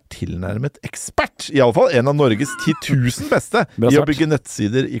 jeg er tilnærmet ekspert, i alle fall en av Norges 10 000 beste i å bygge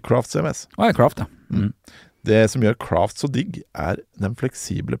nettsider i Craft CMS. Craft, ja. Det som gjør Craft så digg er den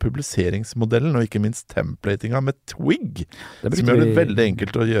fleksible publiseringsmodellen, og ikke minst templatinga med Twig, som gjør det veldig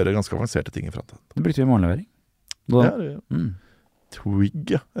enkelt å gjøre ganske avanserte ting i framtiden. Det brukte vi i morgenlevering.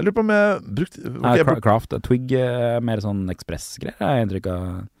 Twig, ja. Jeg lurer på om jeg brukte... Craft, Twig er mer sånn ekspress-greier, jeg har inntrykk av.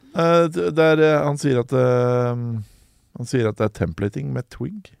 Han sier at det er templating med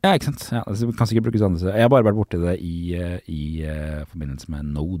Twig. Ja, ikke sant. Ja, altså, kan sikkert brukes andre. Jeg har bare vært borti det i forbindelse med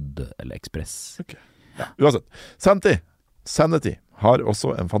Node eller Express. Ok. Ja, uansett. Sanity har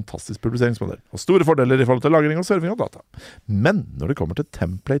også en fantastisk publiseringsmodell, og store fordeler i forhold til lagring og serving av data. Men når det kommer til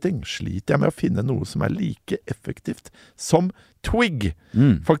templating, sliter jeg med å finne noe som er like effektivt som Twig.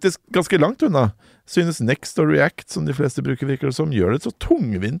 Faktisk ganske langt unna. Synes Next og React, som de fleste bruker virker som, gjør det så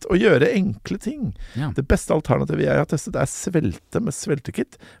tungvint å gjøre enkle ting. Ja. Det beste alternativet jeg har testet er svelte med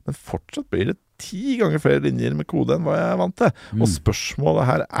sveltekit, men fortsatt blir det 10 ganger flere linjer med kode enn hva jeg er vant til. Og spørsmålet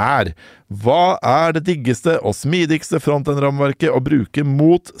her er: hva er det diggeste og smidigste frontend-rammeverket å bruke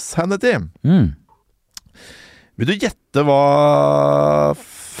mot Sanity? Vil du gjette hva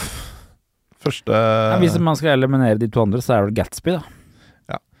første... Hvis man skal eliminere de 2 andre, så er det Gatsby, da.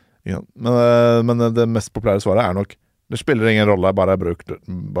 Ja, men det mest populære svaret er nok: det spiller ingen rolle,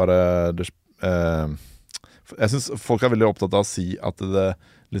 jeg synes folk er veldig opptatt av å si at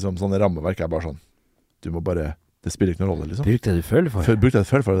liksom, sånne rammeverk er bare sånn, du må bare, det spiller ikke noen rolle, liksom. Bruk det du føler for. Bruk det du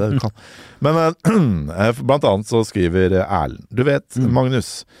føler for, det du kan. Men blant annet så skriver Erlend: du vet,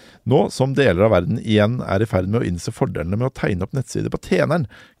 Magnus, nå som deler av verden igjen er i ferd med å innse fordelene med å tegne opp nettsider på tjeneren,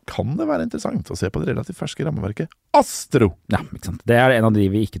 kan det være interessant å se på det relativt ferske rammeverket Astro. Ja, ikke sant. Det er en av de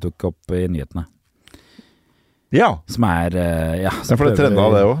vi ikke tok opp i nyhetene. Ja. Som er, for det trenda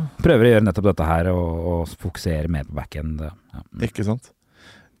det også. Prøver å gjøre nettopp dette her, og fokusere mer på backend. Ja. Ikke sant.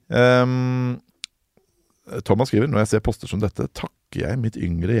 Thomas skriver: når jeg ser poster som dette, takker jeg mitt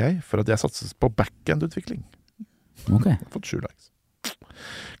yngre jeg for at jeg satses på backend-utvikling. Ok. Jeg har fått 7 likes.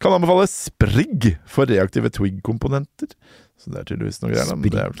 Kan anbefale Sprigg for reaktive Twig-komponenter. Så det er tydeligvis noe greier,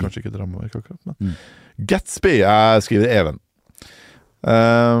 men det er kanskje ikke et rammeverk akkurat. Men. Gatsby, skriver Even.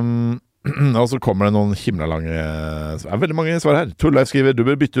 Og så kommer det noen himmelange... Det er veldig mange svar her. Torleif skriver: du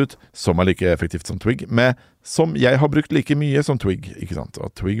bør bytte ut som er like effektivt som Twig med som jeg har brukt like mye som Twig. Ikke sant? Og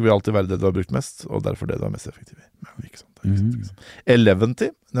Twig vil alltid være det du har brukt mest, og derfor det du er mest effektiv i. Ja, ikke sant? Ikke sant.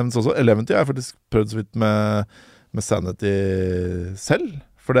 Eleventy nevnes også. Eleventy har jeg faktisk prøvd så vidt med Sanity selv.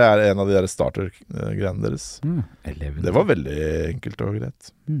 For det er en av de der starter-greiene deres. Det var veldig enkelt og greit.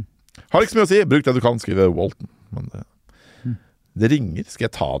 Har ikke så mye å si. Bruk det du kan, skrive Walton. Men det ringer. Skal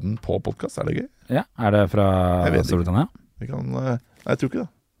jeg ta den på podcast? Er det gøy? Ja, er det fra Storbritannia? Nei, jeg tror ikke det.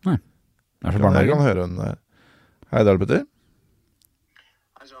 Nei. Jeg kan høre den her. Hei, det er Petter.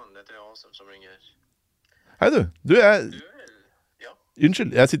 Hei, John. Dette er Åsum som ringer. Hei, du. Ja.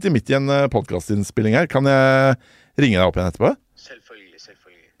 Unnskyld, jeg sitter midt i en podcast-innspilling her. Kan jeg ringe deg opp igjen etterpå? Selvfølgelig.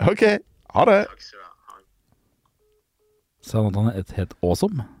 Ok, ha det. Takk skal du ha. Sa han at han het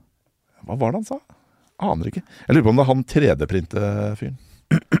Awesome? Hva var det han sa? Aner ikke. Jeg lurer på om det er han 3D-printe-fyren.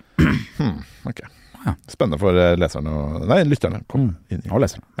 Ok. Spennende for lytterne. Kom inn. Og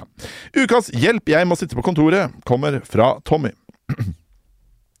leserne. Ja. Ukas hjelp, jeg må sitte på kontoret, kommer fra Tommy.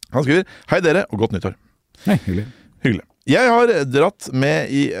 Han skriver: hei dere, og godt nyttår. Hei, hyggelig. Hyggelig. Jeg har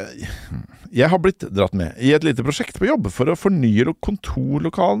blitt dratt med i et lite prosjekt på jobb for å fornye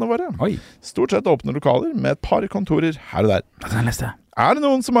kontorlokalene våre. Oi. Stort sett åpne lokaler med et par kontorer her og der. Den leste jeg. Er det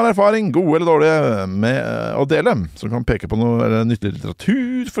noen som har erfaring, gode eller dårlige, med å dele, som kan peke på noe nyttig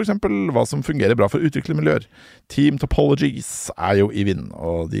litteratur, for eksempel, hva som fungerer bra for å utvikle miljøer? Team topologies er jo i vind,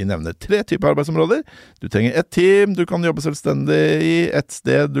 og de nevner 3 typer arbeidsområder. Du trenger et team, du kan jobbe selvstendig i, et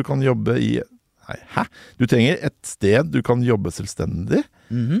sted du kan jobbe i. Nei, hæ? Du trenger et sted du kan jobbe selvstendig,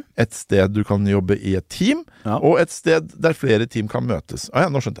 et sted du kan jobbe i et team, og et sted der flere team kan møtes. Ja,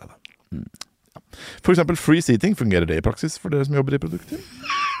 nå skjønte jeg det. For eksempel free seating, fungerer det i praksis for dere som jobber i produkter?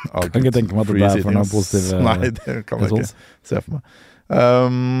 Kan ikke tenke meg at det er for noe positivt. Nei, det kan jeg ikke se for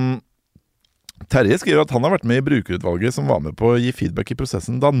meg. Terje skriver at han har vært med i brukerutvalget som var med på å gi feedback i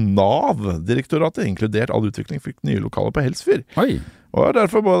prosessen da NAV-direktoratet, inkludert all utvikling, fikk nye lokaler på Helsfyr. Oi. Og har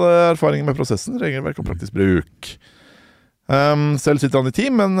derfor både erfaring med prosessen, regelverk og praktisk bruk. Selv sitter han i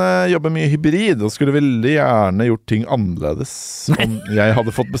team, men jobber mye hybrid, og skulle veldig gjerne gjort ting annerledes om jeg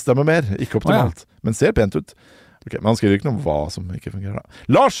hadde fått bestemme mer. Ikke optimalt, men ser pent ut. Ok, men han skriver ikke noe om hva som ikke fungerer da.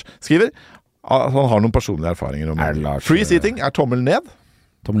 Lars skriver at han har noen personlige erfaringer om free seating er tommel ned.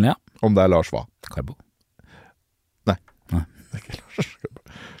 Tommel ned? Om det er Lars hva? Karbo. Nei. Det er ikke Lars Karbo.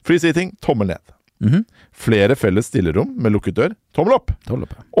 Free seating, tommel ned. Flere felles stillerom med lukket dør, tommel opp. Tommel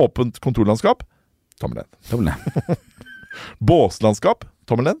opp, ja. Åpent kontorlandskap, tommel ned. Tommel ned. Båslandskap,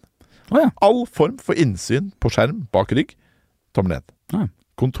 tommel ned. Ja. All form for innsyn på skjerm bak rygg, tommel ned. Ja.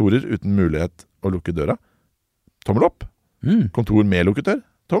 Kontorer uten mulighet å lukke døra, tommel opp. Kontor med lukket dør,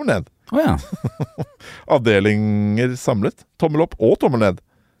 tommel ned. Ja. Avdelinger samlet, tommel opp og tommel ned.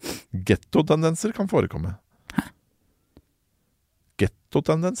 Ghetto-tendenser kan forekomme. Hæ?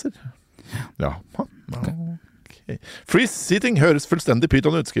 Ghetto-tendenser? Ja. Okay. Free seating høres fullstendig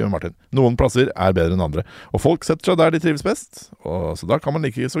pyton ut, skriver Martin. Noen plasser er bedre enn andre, og folk setter seg der de trives best, og så da kan man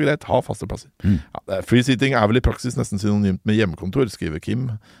like så greit ha faste plasser. Free seating er vel i praksis nesten synonymt med hjemmekontor, skriver Kim.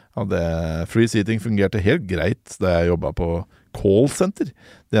 Free seating fungerte helt greit da jeg jobbet på callcenter.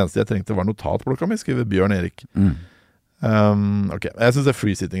 Det eneste jeg trengte var notatblokka mi, skriver Bjørn Erik. Ok, jeg synes det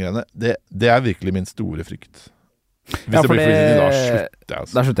free seating-greiene, det er virkelig min store frykt. Hvis det blir free seating, da slutter jeg.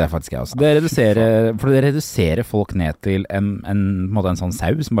 Da slutter jeg faktisk, jeg også. Det reduserer folk ned til en sånn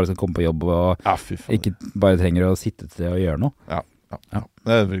sau som bare skal komme på jobb og ikke bare trenger å sitte til å gjøre noe. Ja.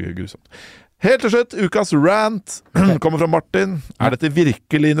 Det er virkelig grusomt. Helt til slutt, ukas rant kommer fra Martin. Er dette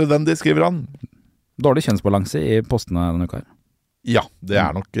virkelig nødvendig, skriver han. Dårlig kjønnsbalanse i postene denne uka her. Ja, det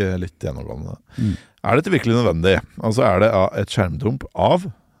er nok litt gjennomgående. Er dette virkelig nødvendig? Altså er det et skjermdump av,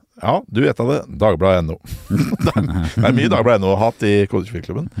 ja, du vet av det, Dagbladet.no. Det er mye Dagbladet.no hatt i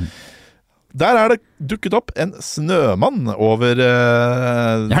Kode24-klubben. Der er det dukket opp en snømann over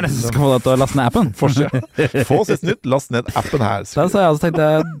Jeg er nesten skal få deg til å laste ned appen. Få sist nytt, last ned appen her. Da sa jeg tenkte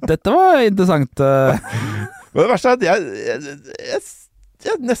dette var interessant. Men det verste er at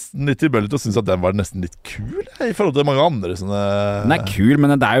jeg er nesten litt tilbøyelig til å synes at den var nesten litt kul i forhold til mange andre sånne... Den er kul,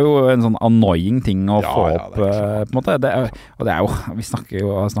 men det er jo en sånn annoying ting å få opp på en måte. Og det er jo, vi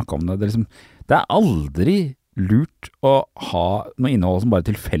snakker om det, det er aldri lurt å ha noe innhold som bare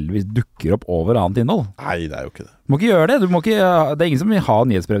tilfeldigvis dukker opp over annet innhold. Nei, det er jo ikke det. Du må ikke gjøre det. Det er ingen som vil ha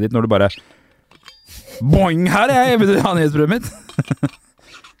nyhetsbrevet ditt når du bare boing, her er jeg, vil du ha nyhetsbrevet mitt?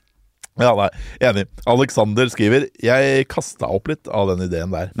 Ja, nei, enig. Alexander skriver, jeg kastet opp litt av den ideen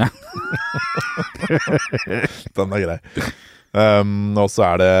der. Den er grei. Og så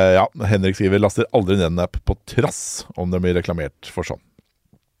er det, ja, Henrik skriver, laster aldri ned en app på trass om det blir reklamert for sånn.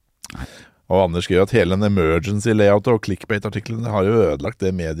 Og Anders skriver at hele den emergency layout og clickbait-artiklene har jo ødelagt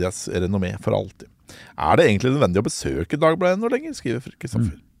det medias renommé for alltid. Er det egentlig nødvendig å besøke Dagbladet noe lenger, skriver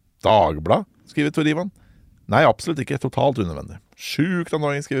Kristoffer. Dagblad, skriver Tor Ivan. Nei, absolutt ikke. Totalt unødvendig. Sjukt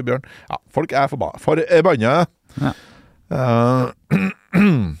annoying, skriver Bjørn. Ja, folk er forbanna. Ja.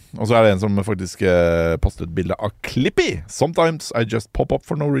 Og så er det en som faktisk postet et bilde av Clippy. Sometimes I just pop up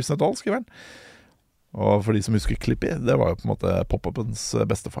for no reason at all, skriver han. Og for de som husker Clippy, det var jo på en måte pop-upens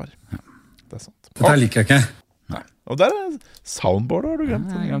bestefar. Ja. Det er sant. Dette liker jeg ikke. Nei. Og der er soundboard, har du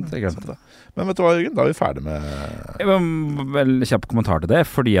glemt. Jeg glemte det. Men vet du hva, Jørgen? Da er vi ferdig med... Jeg var vel kjapp kommentar til det,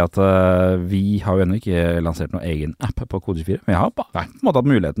 fordi at vi har jo ennå ikke lansert noen egen app på Kode24. Vi har på en måte hatt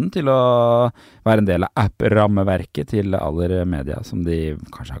muligheten til å være en del av app-rammeverket til aller media som de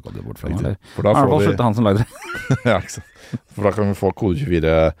kanskje har gått bort fra nå. For da får vi... han som lagde det. Ja, ikke sant. For da kan vi få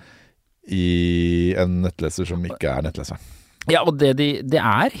Kode24 i en nettleser som ikke er nettleseren. Ja, og det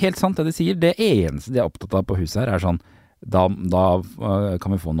er helt sant det de sier. Det eneste de er opptatt av på huset her er sånn, da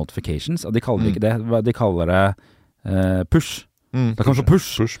kan vi få notifications, og de kaller det ikke det, de kaller det push. Det kan stå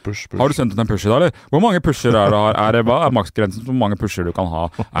push. Push. Har du sendt ut en push i dag, eller? Hvor mange pusher er det? Hva er maksgrensen for hvor mange pusher du kan ha?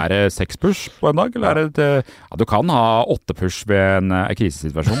 Er det 6 push på en dag, eller er det du kan ha 8 push ved en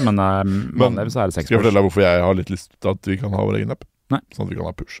krisesituasjon, men vanligvis er det 6 push. Skal jeg fortelle deg hvorfor jeg har litt lyst til at vi kan ha vår egen app? Nei. Sånn at vi kan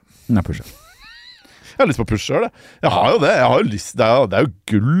ha push. Nei, push. Jeg har lyst på push selv, det. Jeg har jo det. Jeg har jo lyst. Det er jo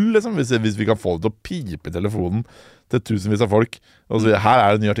gull, liksom, hvis vi kan få det til å pipe i telefonen til tusenvis av folk. Og så, her er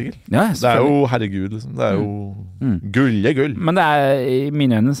det en ny artikkel. Ja, det er jo, herregud, liksom. Det er jo gull. Men i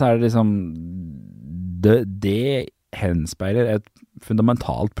mine øyne så er det liksom det henspeiler et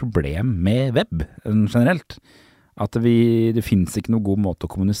fundamentalt problem med web generelt. At det finnes ikke noen god måte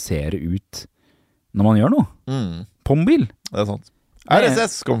å kommunisere ut når man gjør noe på mobil. Det er sant.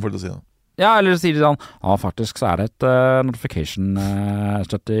 RSS kommer folk til å si det. Ja, eller så sier de sånn, faktisk så er det et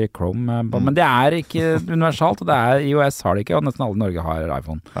notification-støtte i Chrome, men det er ikke universalt, og iOS har det ikke, og nesten alle i Norge har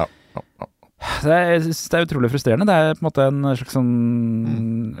iPhone. Ja. Så jeg synes det er utrolig frustrerende. Det er på en måte en slags sånn...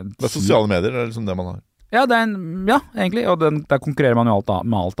 Det er sosiale medier, det er liksom det man har. Ja, egentlig, og der konkurrerer man jo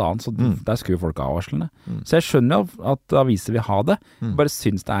med alt annet, så der skrur folk av varslene. Så jeg skjønner jo at aviser vil ha det, bare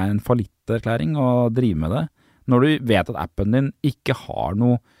synes det er en fallitterklæring å drive med det, når du vet at appen din ikke har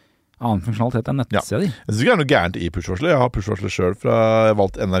noe annen funksjonalitet enn nettsida di. Jeg synes ikke det er noe gærent i push-varsler. Jeg har push-varsler selv jeg har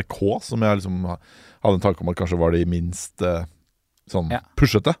valgt NRK, som jeg liksom hadde en tanke om at kanskje var de minst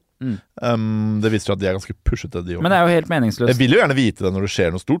pushete. Det viser seg at de er ganske pushete, de også. Men det er jo helt meningsløst. Jeg vil jo gjerne vite det når det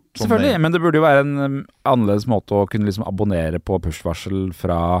skjer noe stort. Selvfølgelig, men det burde jo være en annerledes måte å kunne liksom abonnere på push-varsel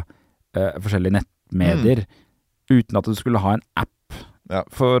fra forskjellige nettmedier, uten at du skulle ha en app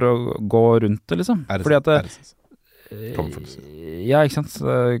for å gå rundt det, liksom. Fordi at RSS. Ja, ikke sant.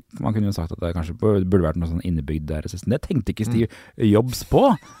 Man kunne jo sagt at det kanskje burde vært noe sånn innebygd RSS. Det tenkte ikke Steve Jobs på.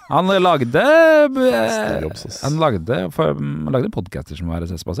 Han lagde podcaster som var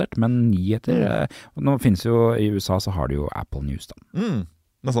RSS-basert, men nyheter nå finnes jo, i USA så har de jo Apple News da.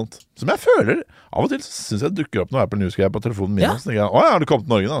 Noe sånt. Som jeg føler, av og til så synes jeg det dukker opp noe Apple News-greier på telefonen min. Så tenker jeg, har du kommet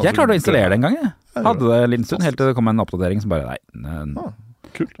til Norge da? Jeg klarte å installere det en gang, jeg. Hadde det en liten stund, helt til det kom en oppdatering som bare,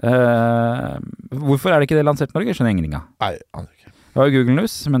 kult. Hvorfor er det ikke det lansert i Norge? Jeg skjønner ingenting av. Nei, aner ikke. Jeg har Google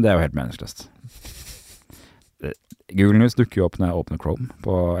News, men det er jo helt meningsløst. Google News dukker jo opp når jeg åpner Chrome.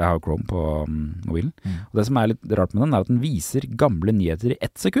 Jeg har jo Chrome på mobilen. Og det som er litt rart med den, er at den viser gamle nyheter i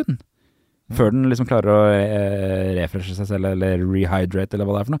 1 sekund. Før den liksom klarer å refreshe seg selv, eller rehydrate, eller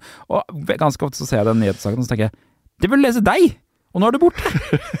hva det er for noe. Og ganske ofte så ser jeg den nyhetssaken, og så tenker jeg, det vil lese deg! Og nå er du borte!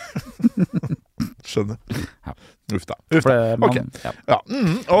 Skjønner. Uff da. Ok.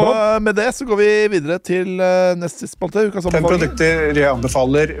 Og med det så går vi videre til neste spalte. 5 produkter jeg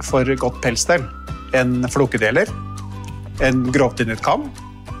anbefaler for godt pelsstell. En flokedeler, en grovtynnet kam,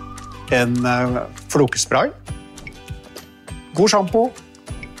 en flokespray, god shampoo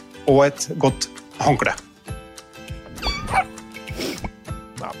og et godt håndkle.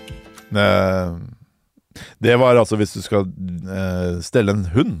 Det var altså hvis du skal stelle en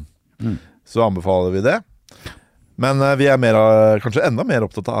hund, så anbefaler vi det. Men vi er kanskje enda mer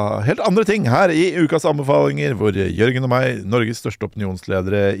opptatt av helt andre ting her i ukas anbefalinger, hvor Jørgen og meg, Norges største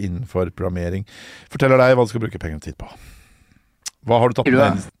opinionsledere innenfor programmering, forteller deg hva du skal bruke penger og tid på. Hva har du tatt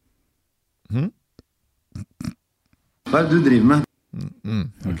med? Hva er det du driver med?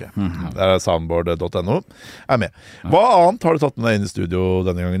 Ok, det er soundboard.no. Er med. Hva annet har du tatt med deg inn i studio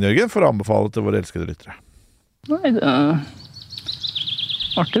denne gangen, Jørgen, for å anbefale til våre elskede lyttere? Nei, det er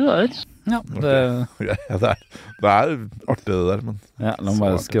artig det der. Ja, det er artig det der, men ja, la meg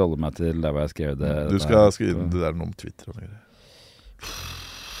bare scrolle meg til der hvor jeg skrev det. Du skal skrive det der noe om Twitter og noe.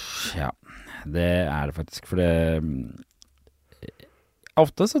 Ja, det er det faktisk, for det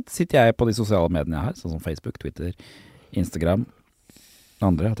ofte så sitter jeg på de sosiale mediene jeg har, sånn som Facebook, Twitter, Instagram og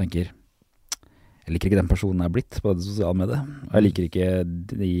andre, og tenker jeg liker ikke den personen jeg har blitt på det sosiale mediet, og jeg liker ikke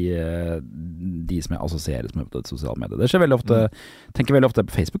de som jeg assosieres med på det sosiale mediet. Det skjer veldig ofte, tenker veldig ofte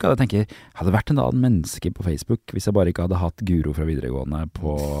på Facebook, jeg tenker, jeg hadde vært en annen menneske på Facebook hvis jeg bare ikke hadde hatt Guro fra videregående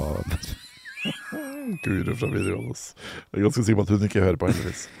på Guro fra videregående. Jeg er ganske sikker på at hun ikke hører på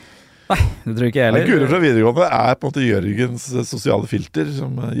heldigvis. Nei, det tror ikke jeg heller. Guro fra videregående er på en måte Jørgens sosiale filter,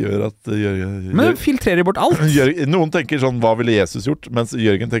 som gjør at Men det filtrerer bort alt. Noen tenker sånn, hva ville Jesus gjort? Mens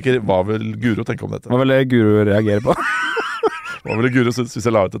Jørgen tenker, hva vil Guro tenke om dette? Hva ville Guro reagere på? Hva ville Guro synes hvis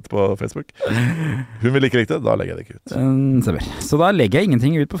jeg la ut dette på Facebook? Hun vil ikke like det, da legger jeg det ikke ut. Så da legger jeg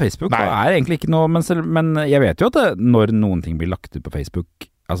ingenting ut på Facebook. Det er egentlig ikke noe, men jeg vet jo at når noen ting blir lagt ut på Facebook,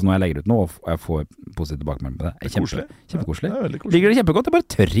 altså når jeg legger ut noe og jeg får positiv tilbakemelding på det, er kjempekoselig. Ligger det kjempegodt, jeg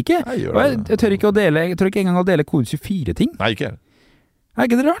bare tør ikke. Jeg tør ikke engang å dele kode 24-ting. Nei, ikke. Er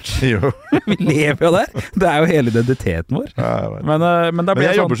ikke det rart? Jo. Vi lever jo der. Det er jo hele identiteten vår. Men Men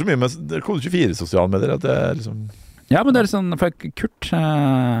jeg jobber så mye med kode 24 sosiale medier at jeg liksom Ja, men det sånn, for Kurt,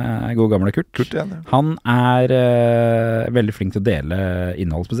 god gamle Kurt, igjen, ja. Han veldig flink til å dele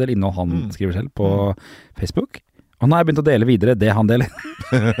innhold, spesielt innhold han skriver selv på Facebook. Og nå har jeg begynt å dele videre det han deler.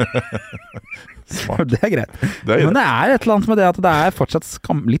 Smart. Det greit. Men det et eller annet med det at det fortsatt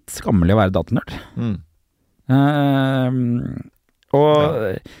litt skammelig å være datanerd.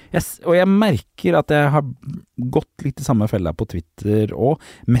 Og jeg merker at jeg har gått litt i samme fella på Twitter, og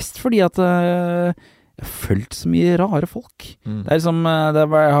mest fordi at jeg har følt så mye rare folk. Det liksom,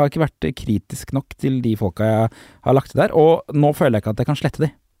 jeg har ikke vært kritisk nok til de folka jeg har lagt til der, og nå føler jeg ikke at jeg kan slette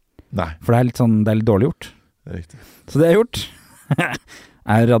de. Nei. For det litt sånn, det litt dårlig gjort. Det riktig. Så det jeg har gjort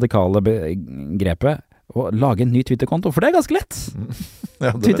radikale grepet å lage en ny Twitter-konto, for det ganske lett.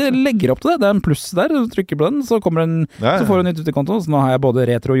 Ja, Twitter legger opp til det. Det en pluss der, du trykker på den, så kommer så får du en ny Twitter-konto. Så nå har jeg både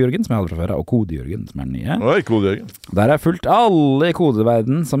Retro-Jørgen, som jeg hadde fra før, og Kode-Jørgen, som den nye. Oi, Kode-Jørgen. Der har jeg fulgt alle i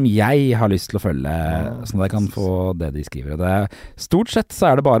kodeverden som jeg har lyst til å følge, sånn at jeg kan få det de skriver. Stort sett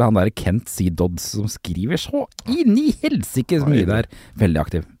så det bare han der Kent C. Dodds som skriver så inn i helsike så mye der. Veldig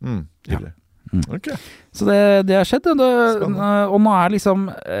aktiv. Tydelig. Okay. Så det har skjedd, og nå liksom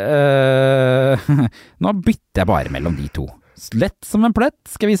nå bytter jeg bare mellom de to. Lett som en plett,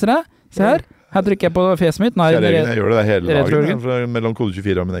 skal jeg vise deg. Se her trykker jeg på fjeset mitt. Kjære egen, jeg gjør det hele dagen mellom kode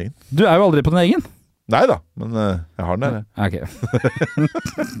 24 og min egen. Du jo aldri på din egen? Neida, men jeg har den her. Ok.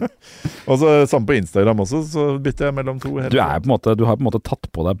 Og så samme på Instagram også, så bytter jeg mellom to. Du har på en måte tatt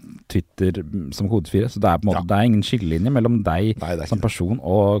på deg Twitter som Kode4, så det på en måte, det ingen skillelinje mellom deg som person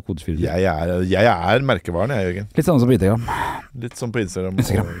og Kode4. Jeg merkevaren, Jørgen. Litt sånn som på Instagram. Litt sånn på Instagram.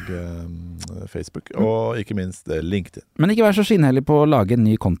 Og Facebook, og ikke minst LinkedIn. Men ikke vær så skinnhellig på å lage en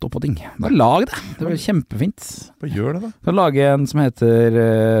ny konto på ting. Bare lag det. Det blir kjempefint. Hva gjør det da? Du kan lage en som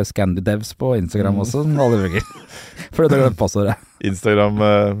heter Scandidevs på Instagram også, som alle bruker. For det glemt passordet. Instagram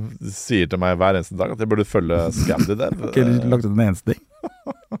sier til meg hver eneste dag at jeg burde følge Scandidev. Ikke lagt ut den eneste ting.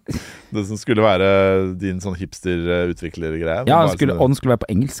 Det som skulle være din sånn hipster-utvikler-greie. Ja, den skulle være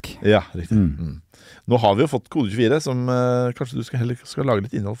på engelsk. Ja, riktig. Nå har vi jo fått Kode 24, som kanskje du skal lage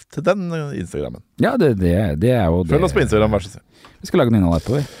litt innhold til den Instagrammen. Ja, det jo det. Følg oss på Instagram, vær så snill. Vi skal lage noe innhold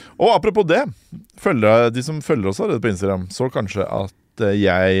etterpå. Og apropos det, de som følger oss allerede på Instagram, så kanskje at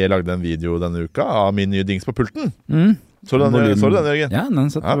jeg lagde en video denne uka av min nye dings på pulten. Så du den, Jørgen? Ja, den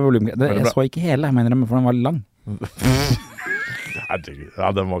satt på volum. Jeg så ikke hele, jeg mener det, for den var lang.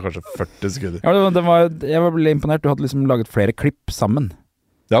 Ja, den var kanskje 40 sekunder. Ja, jeg ble imponert. Du hadde liksom laget flere klipp sammen.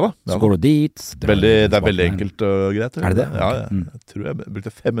 Ja da. Så går du dit. Det veldig enkelt og greit. Det det? Ja, jeg tror jeg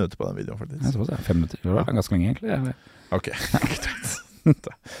brukte 5 minutter på den videoen, faktisk. Jeg tror det 5 minutter. Det var ganske lenge, egentlig. Ok,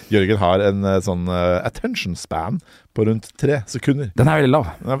 Jørgen har en sånn attention span på rundt 3 sekunder. Den veldig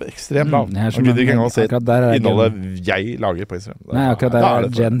lav. Den ekstremt lav. Han gidder ikke engang å se innholdet jeg lager på Instagram. Nei, akkurat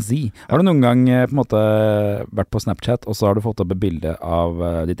der Gen Z. Har du noen gang på en måte vært på Snapchat, og så har du fått opp et bilde av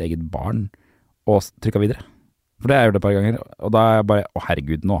ditt eget barn og trykket videre? For det har jeg gjort et par ganger, og da jeg bare,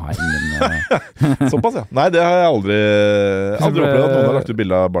 herregud, nå har jeg ingen... Såpass, ja. Nei, det har jeg aldri opplevd at noen har lagt ut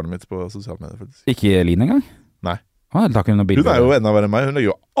bilde av barnet mitt på sosiale medier, faktisk. Ikke Line engang? Nei. Hun jo enda verre enn meg. Hun legger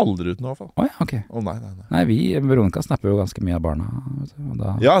jo aldri ut noe, i hvert fall. Åja, ok. Nei. Nei, Veronica snapper jo ganske mye av barna.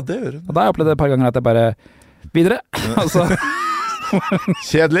 Ja, det gjør hun. Og da har jeg opplevd et par ganger at jeg bare, videre, altså...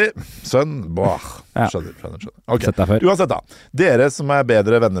 Kjedelig. Sønn. Skjønner. Okay. Uansett da. Dere som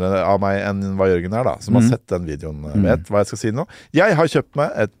bedre venner av meg enn hva Jørgen da, som har sett den videoen, vet hva jeg skal si nå. Jeg har kjøpt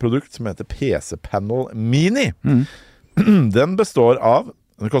meg et produkt som heter PC Panel Mini. Den består av,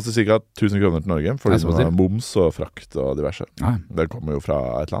 den koster ca. 1000 kroner til Norge, for det er moms og frakt og diverse. Den kommer jo fra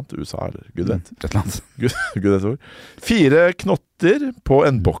et eller annet, USA eller Gud vet. Et eller annet. Gud vet hvor. 4 knotter på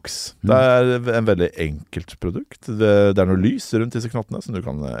en boks. Det er en veldig enkelt produkt. Det er noe lys rundt disse knottene, som du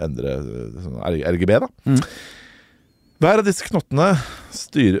kan endre sånn RGB da. Hver av disse knottene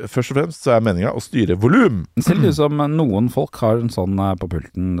først og fremst så meningen å styre volum. Det ser ut som noen folk har en sånn på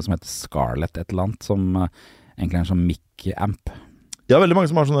pulten som heter Scarlett et eller annet, som egentlig en sånn mic-amp. Ja, veldig mange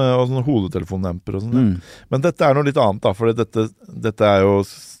som har sånne hodetelefonamper og sånn. Men dette er noe litt annet da, for dette er jo,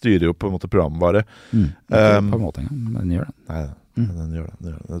 styrer jo på en måte programvare. Ikke på en måte engang, men den gjør det. Nei, den gjør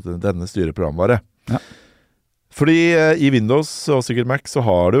det. Denne styrer programvare. Ja. Fordi i Windows og sikkert Mac så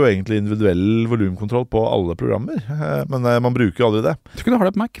har du jo egentlig individuell volumkontroll på alle programmer. Men man bruker jo aldri det. Jeg tror ikke du har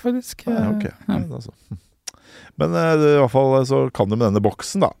det på Mac, faktisk. Ok, altså. Men i hvert fall så kan du med denne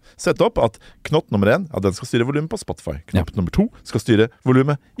boksen da sette opp at knott nummer 1, den skal styre volumet på Spotify. Knapp nummer 2 skal styre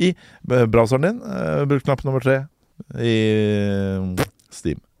volumet i browseren din. Bruk knapp nummer 3 i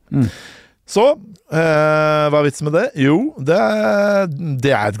Steam. Så, hva vitsen med det? Jo, det er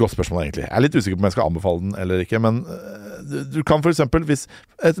et godt spørsmål egentlig. Jeg er litt usikker på om jeg skal anbefale den eller ikke, men du kan for eksempel, hvis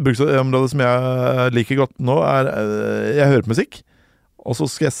et bruksområde som jeg liker godt nå jeg hører på musikk, og så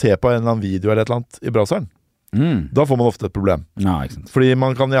skal jeg se på en eller annen video eller et eller annet i browseren. Da får man ofte et problem. Ja, ikke sant. Fordi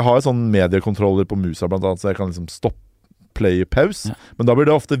jeg har sånn mediekontroller på musa blant annet, så jeg kan liksom stoppe, play, pause. Men da blir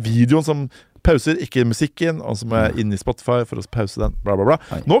det ofte videoen som pauser, ikke musikken, og så må jeg inn i Spotify for å pause den, bla bla bla.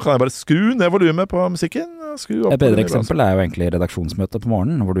 Nå kan jeg bare skru ned volumet på musikken. Et bedre eksempel jo egentlig redaksjonsmøtet på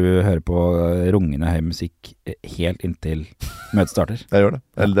morgenen, hvor du hører på rungende høy musikk helt inntil møtet starter. Jeg gjør det.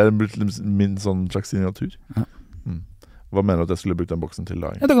 Eller det er min sånn slags signatur. Ja. Hva mener du at jeg skulle brukt den boksen til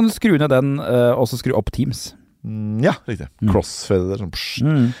da? Ja, da kan du skru ned den, og så skru opp Teams. Ja, riktig. Crossfader sånn.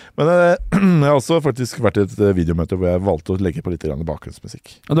 Men jeg har også faktisk vært i et videomøte hvor jeg valgte å legge på litt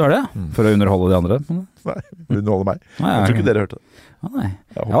bakgrunnsmusikk. Og du har det? For å underholde de andre? Nei, underholde meg. Jeg tror ikke dere hørte det. Nei.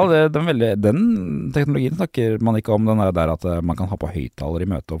 Ja, den teknologien snakker man ikke om, den der at man kan ha på høyttaler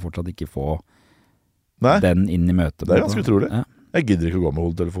i møte og fortsatt ikke få den inn i møtet. Det er ganske utrolig. Jeg gidder ikke å gå med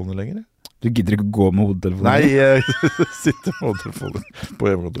hodetelefoner lenger. Du gidder ikke å gå med hodetelefoner? Nei, jeg sitter med hodetelefoner på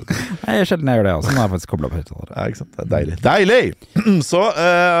hjemmekontor. Nei, sjelden jeg gjør det også. Nå har jeg faktisk koblet opp høyttaler. Ja, ikke sant? Det er deilig. Deilig! Så,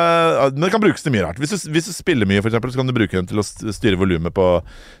 men det kan brukes til mye rart. Hvis du spiller mye, for eksempel, så kan du bruke den til å styre volumet på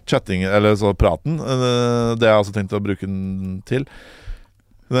chatting, eller så praten. Det har jeg også tenkt å bruke den til.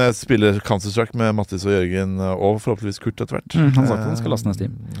 Når jeg spiller Counter-Strike med Mattis og Jørgen, og forhåpentligvis Kurt etter hvert. Han sagt han skal laste ned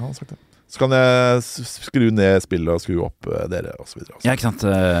Steam. Han har sagt det. Så kan jeg skru ned spillet og skru opp dere og så videre. Ja, ikke sant.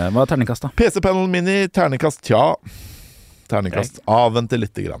 Hva er terningkast da? PC-panel mini, terningkast, terningkast, avvente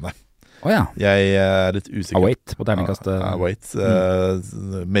litt grann. Ja. Jeg er litt usikker. Await på terningkast. Await,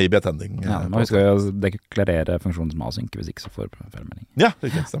 maybe attending. Ja, man husker å deklarere funksjonen som async, hvis ikke så får feilmelding. Ja,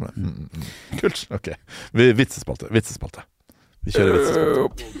 riktig, stemmer det. Kult, ok. Vitsespalte. Vi kjører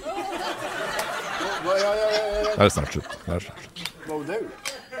vitsespalte. Det er snart slutt. Hva var det?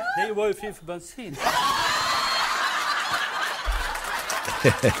 Det var jo fyr for bensin.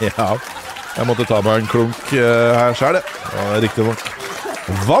 Ja, jeg måtte ta meg en klunk her selv. Riktig nok.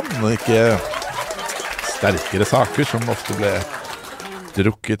 Vann, ikke sterkere saker som ofte ble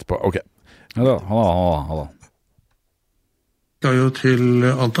drukket på. Ok. Hallo. Skal jo til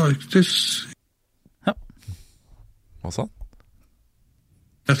Antarktis. Ja. Hva sa han?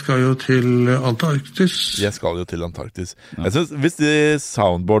 Jeg skal jo til Antarktis. Jeg skal jo til Antarktis. Jeg synes, hvis de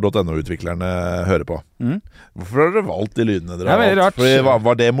soundboard.no-utviklerne hører på, hvorfor har dere valgt de lydene dere har valgt? Fordi,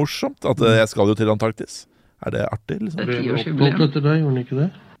 var det morsomt? At jeg skal jo til Antarktis? Er det artig, liksom? Det ble oppkalt etter deg, gjorde den ikke det?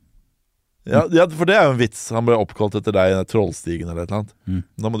 Ja, for det er jo en vits. Han ble oppkalt etter deg i Trollstigen eller et eller annet.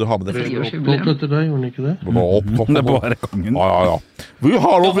 Da må du ha med det. Det ble oppkalt etter deg, gjorde den ikke det? Det er bare kongen. Ja. Vi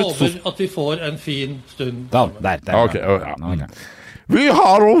har jeg håper at vi får en fin stund. Der. Ok. Vi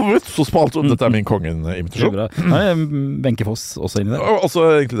har over vits og spalt om dette er min kongen-imitasjon. Nå er Wenche Foss også inni der. Også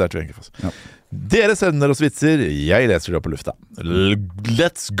inkludert Wenche Foss. Ja. Dere sender oss vitser, jeg leser det opp på lufta.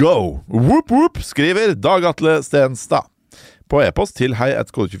 Let's go! Whoop whoop, skriver Dag Atle Stenstad på e-post til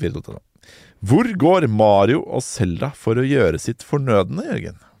hei@kode24.no. Hvor går Mario og Zelda for å gjøre sitt fornødne,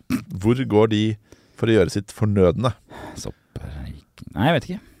 Jørgen? Hvor går de for å gjøre sitt fornødne? Nei, jeg vet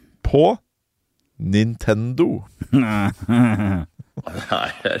ikke. På Nintendo. Nei,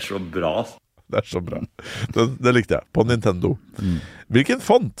 det er så bra. Det er så bra. Det likte jeg. På Nintendo. Hvilken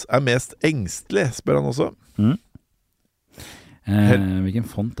font er mest engstelig, spør han også. Hvilken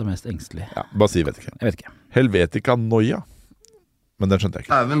font er mest engstelig? Ja, bare si, vet ikke. Jeg vet ikke. Helvetica Noia. Men den skjønte jeg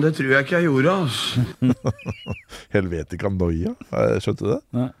ikke. Nei, men det tror jeg ikke jeg gjorde, altså. Helvetica Noia? Skjønte du det?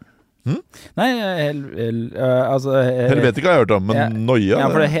 Nei, altså Helvetica har jeg hørt om, men Noia? Ja,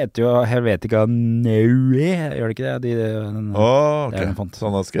 for det heter jo Helvetica Noia, gjør det ikke det? Ok, det er en font. Så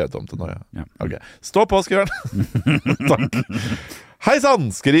han har skrevet om til Noia. Ja. Ok, stå på, skriveren. Takk. Hei sann,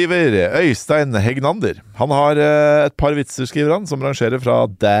 skriver Øystein Hegnander. Han har et par vitser, skriver han, som rangerer fra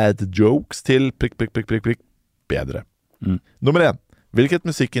dad jokes til prikk, bedre. Nummer 1. Hvilket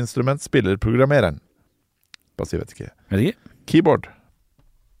musikkinstrument spiller programmereren? Bare si, vet ikke. Keyboard.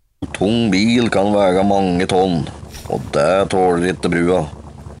 Tung bil kan veie mange tonn, og det tåler ikke brua.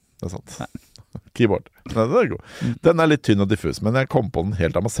 Det er sant. Keyboard. Nei, den er god. Den er litt tynn og diffus, men jeg kom på den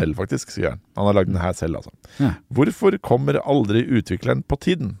helt av meg selv, faktisk, sier han. Han har lagd den her selv, altså. Ja. Hvorfor kommer aldri utvikleren på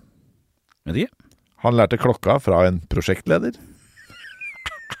tiden? Vet ikke. Han lærte klokka fra en prosjektleder.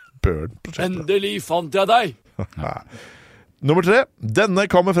 Prosjektleder. Endelig fant jeg deg! Nummer 3. Denne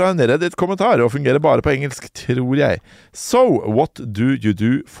kommer fra en Reddit-kommentar og fungerer bare på engelsk, tror jeg. So, what do you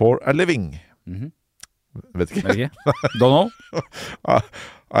do for a living? Vet ikke. Don't know.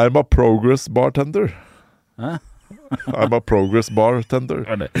 I'm a progress bartender. I'm a progress bartender.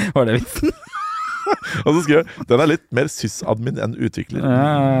 Var det vitsen? Og så skriver jeg, den litt mer sysadmin enn utvikler.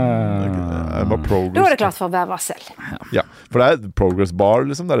 I'm a progress. Da det klart for å være selv. Ja, for det progress bar,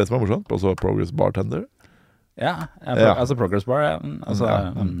 liksom. Det det som morsomt. Også progress bartender. Altså progress bar.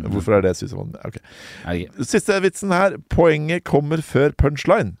 Hvorfor det sysadmin? Okay. Siste vitsen her. Poenget kommer før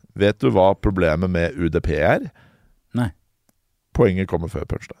punchline. Vet du hva problemet med UDP Nei. Poenget kommer før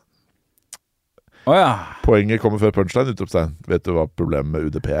punchline. Poenget kommer før punchline, utropstegn. Vet du hva problemet med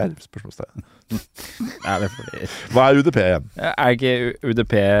UDP Spørsmålstegn. Hva UDP igjen? Ikke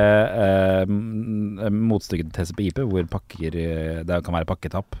UDP motstykket til TCP/IP, hvor pakker, det kan være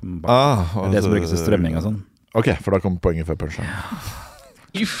pakketapp. Det som brukes til strømning og sånn. Ok, for da kommer poenget før punchline.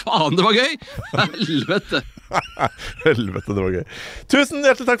 Fy faen, det var gøy! Helvete! Helvete, det var gøy. Tusen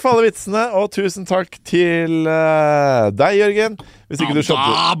hjertelig takk for alle vitsene, og tusen takk til deg, Jørgen. Hvis ikke du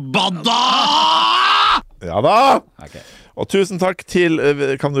skjønte... Ja da! Okay. Og tusen takk til...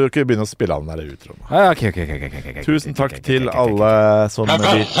 Kan du ikke begynne å spille av den der utroen? Ok. Tusen takk til alle som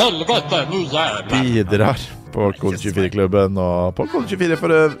bidrar på Kode24-klubben og på Kode24 for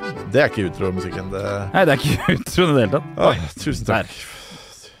det ikke utro-musikken. Nei, det ikke utro i det hele tatt. Tusen takk.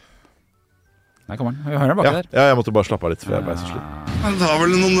 Nei, kom an. Vi hører den bak der. Ja, jeg måtte bare slappe av litt, for jeg ble så slutt. Det har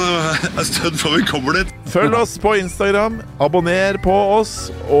vel en stund før vi kommer dit. Følg oss på Instagram, abonner på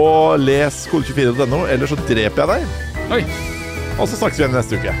oss, og les kode24.no, eller så dreper jeg deg. Oi. Og så snakkes vi igjen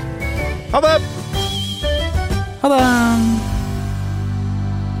neste uke. Ha det! Ha det!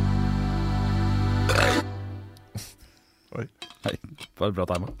 Oi. Bare bra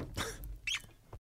timet.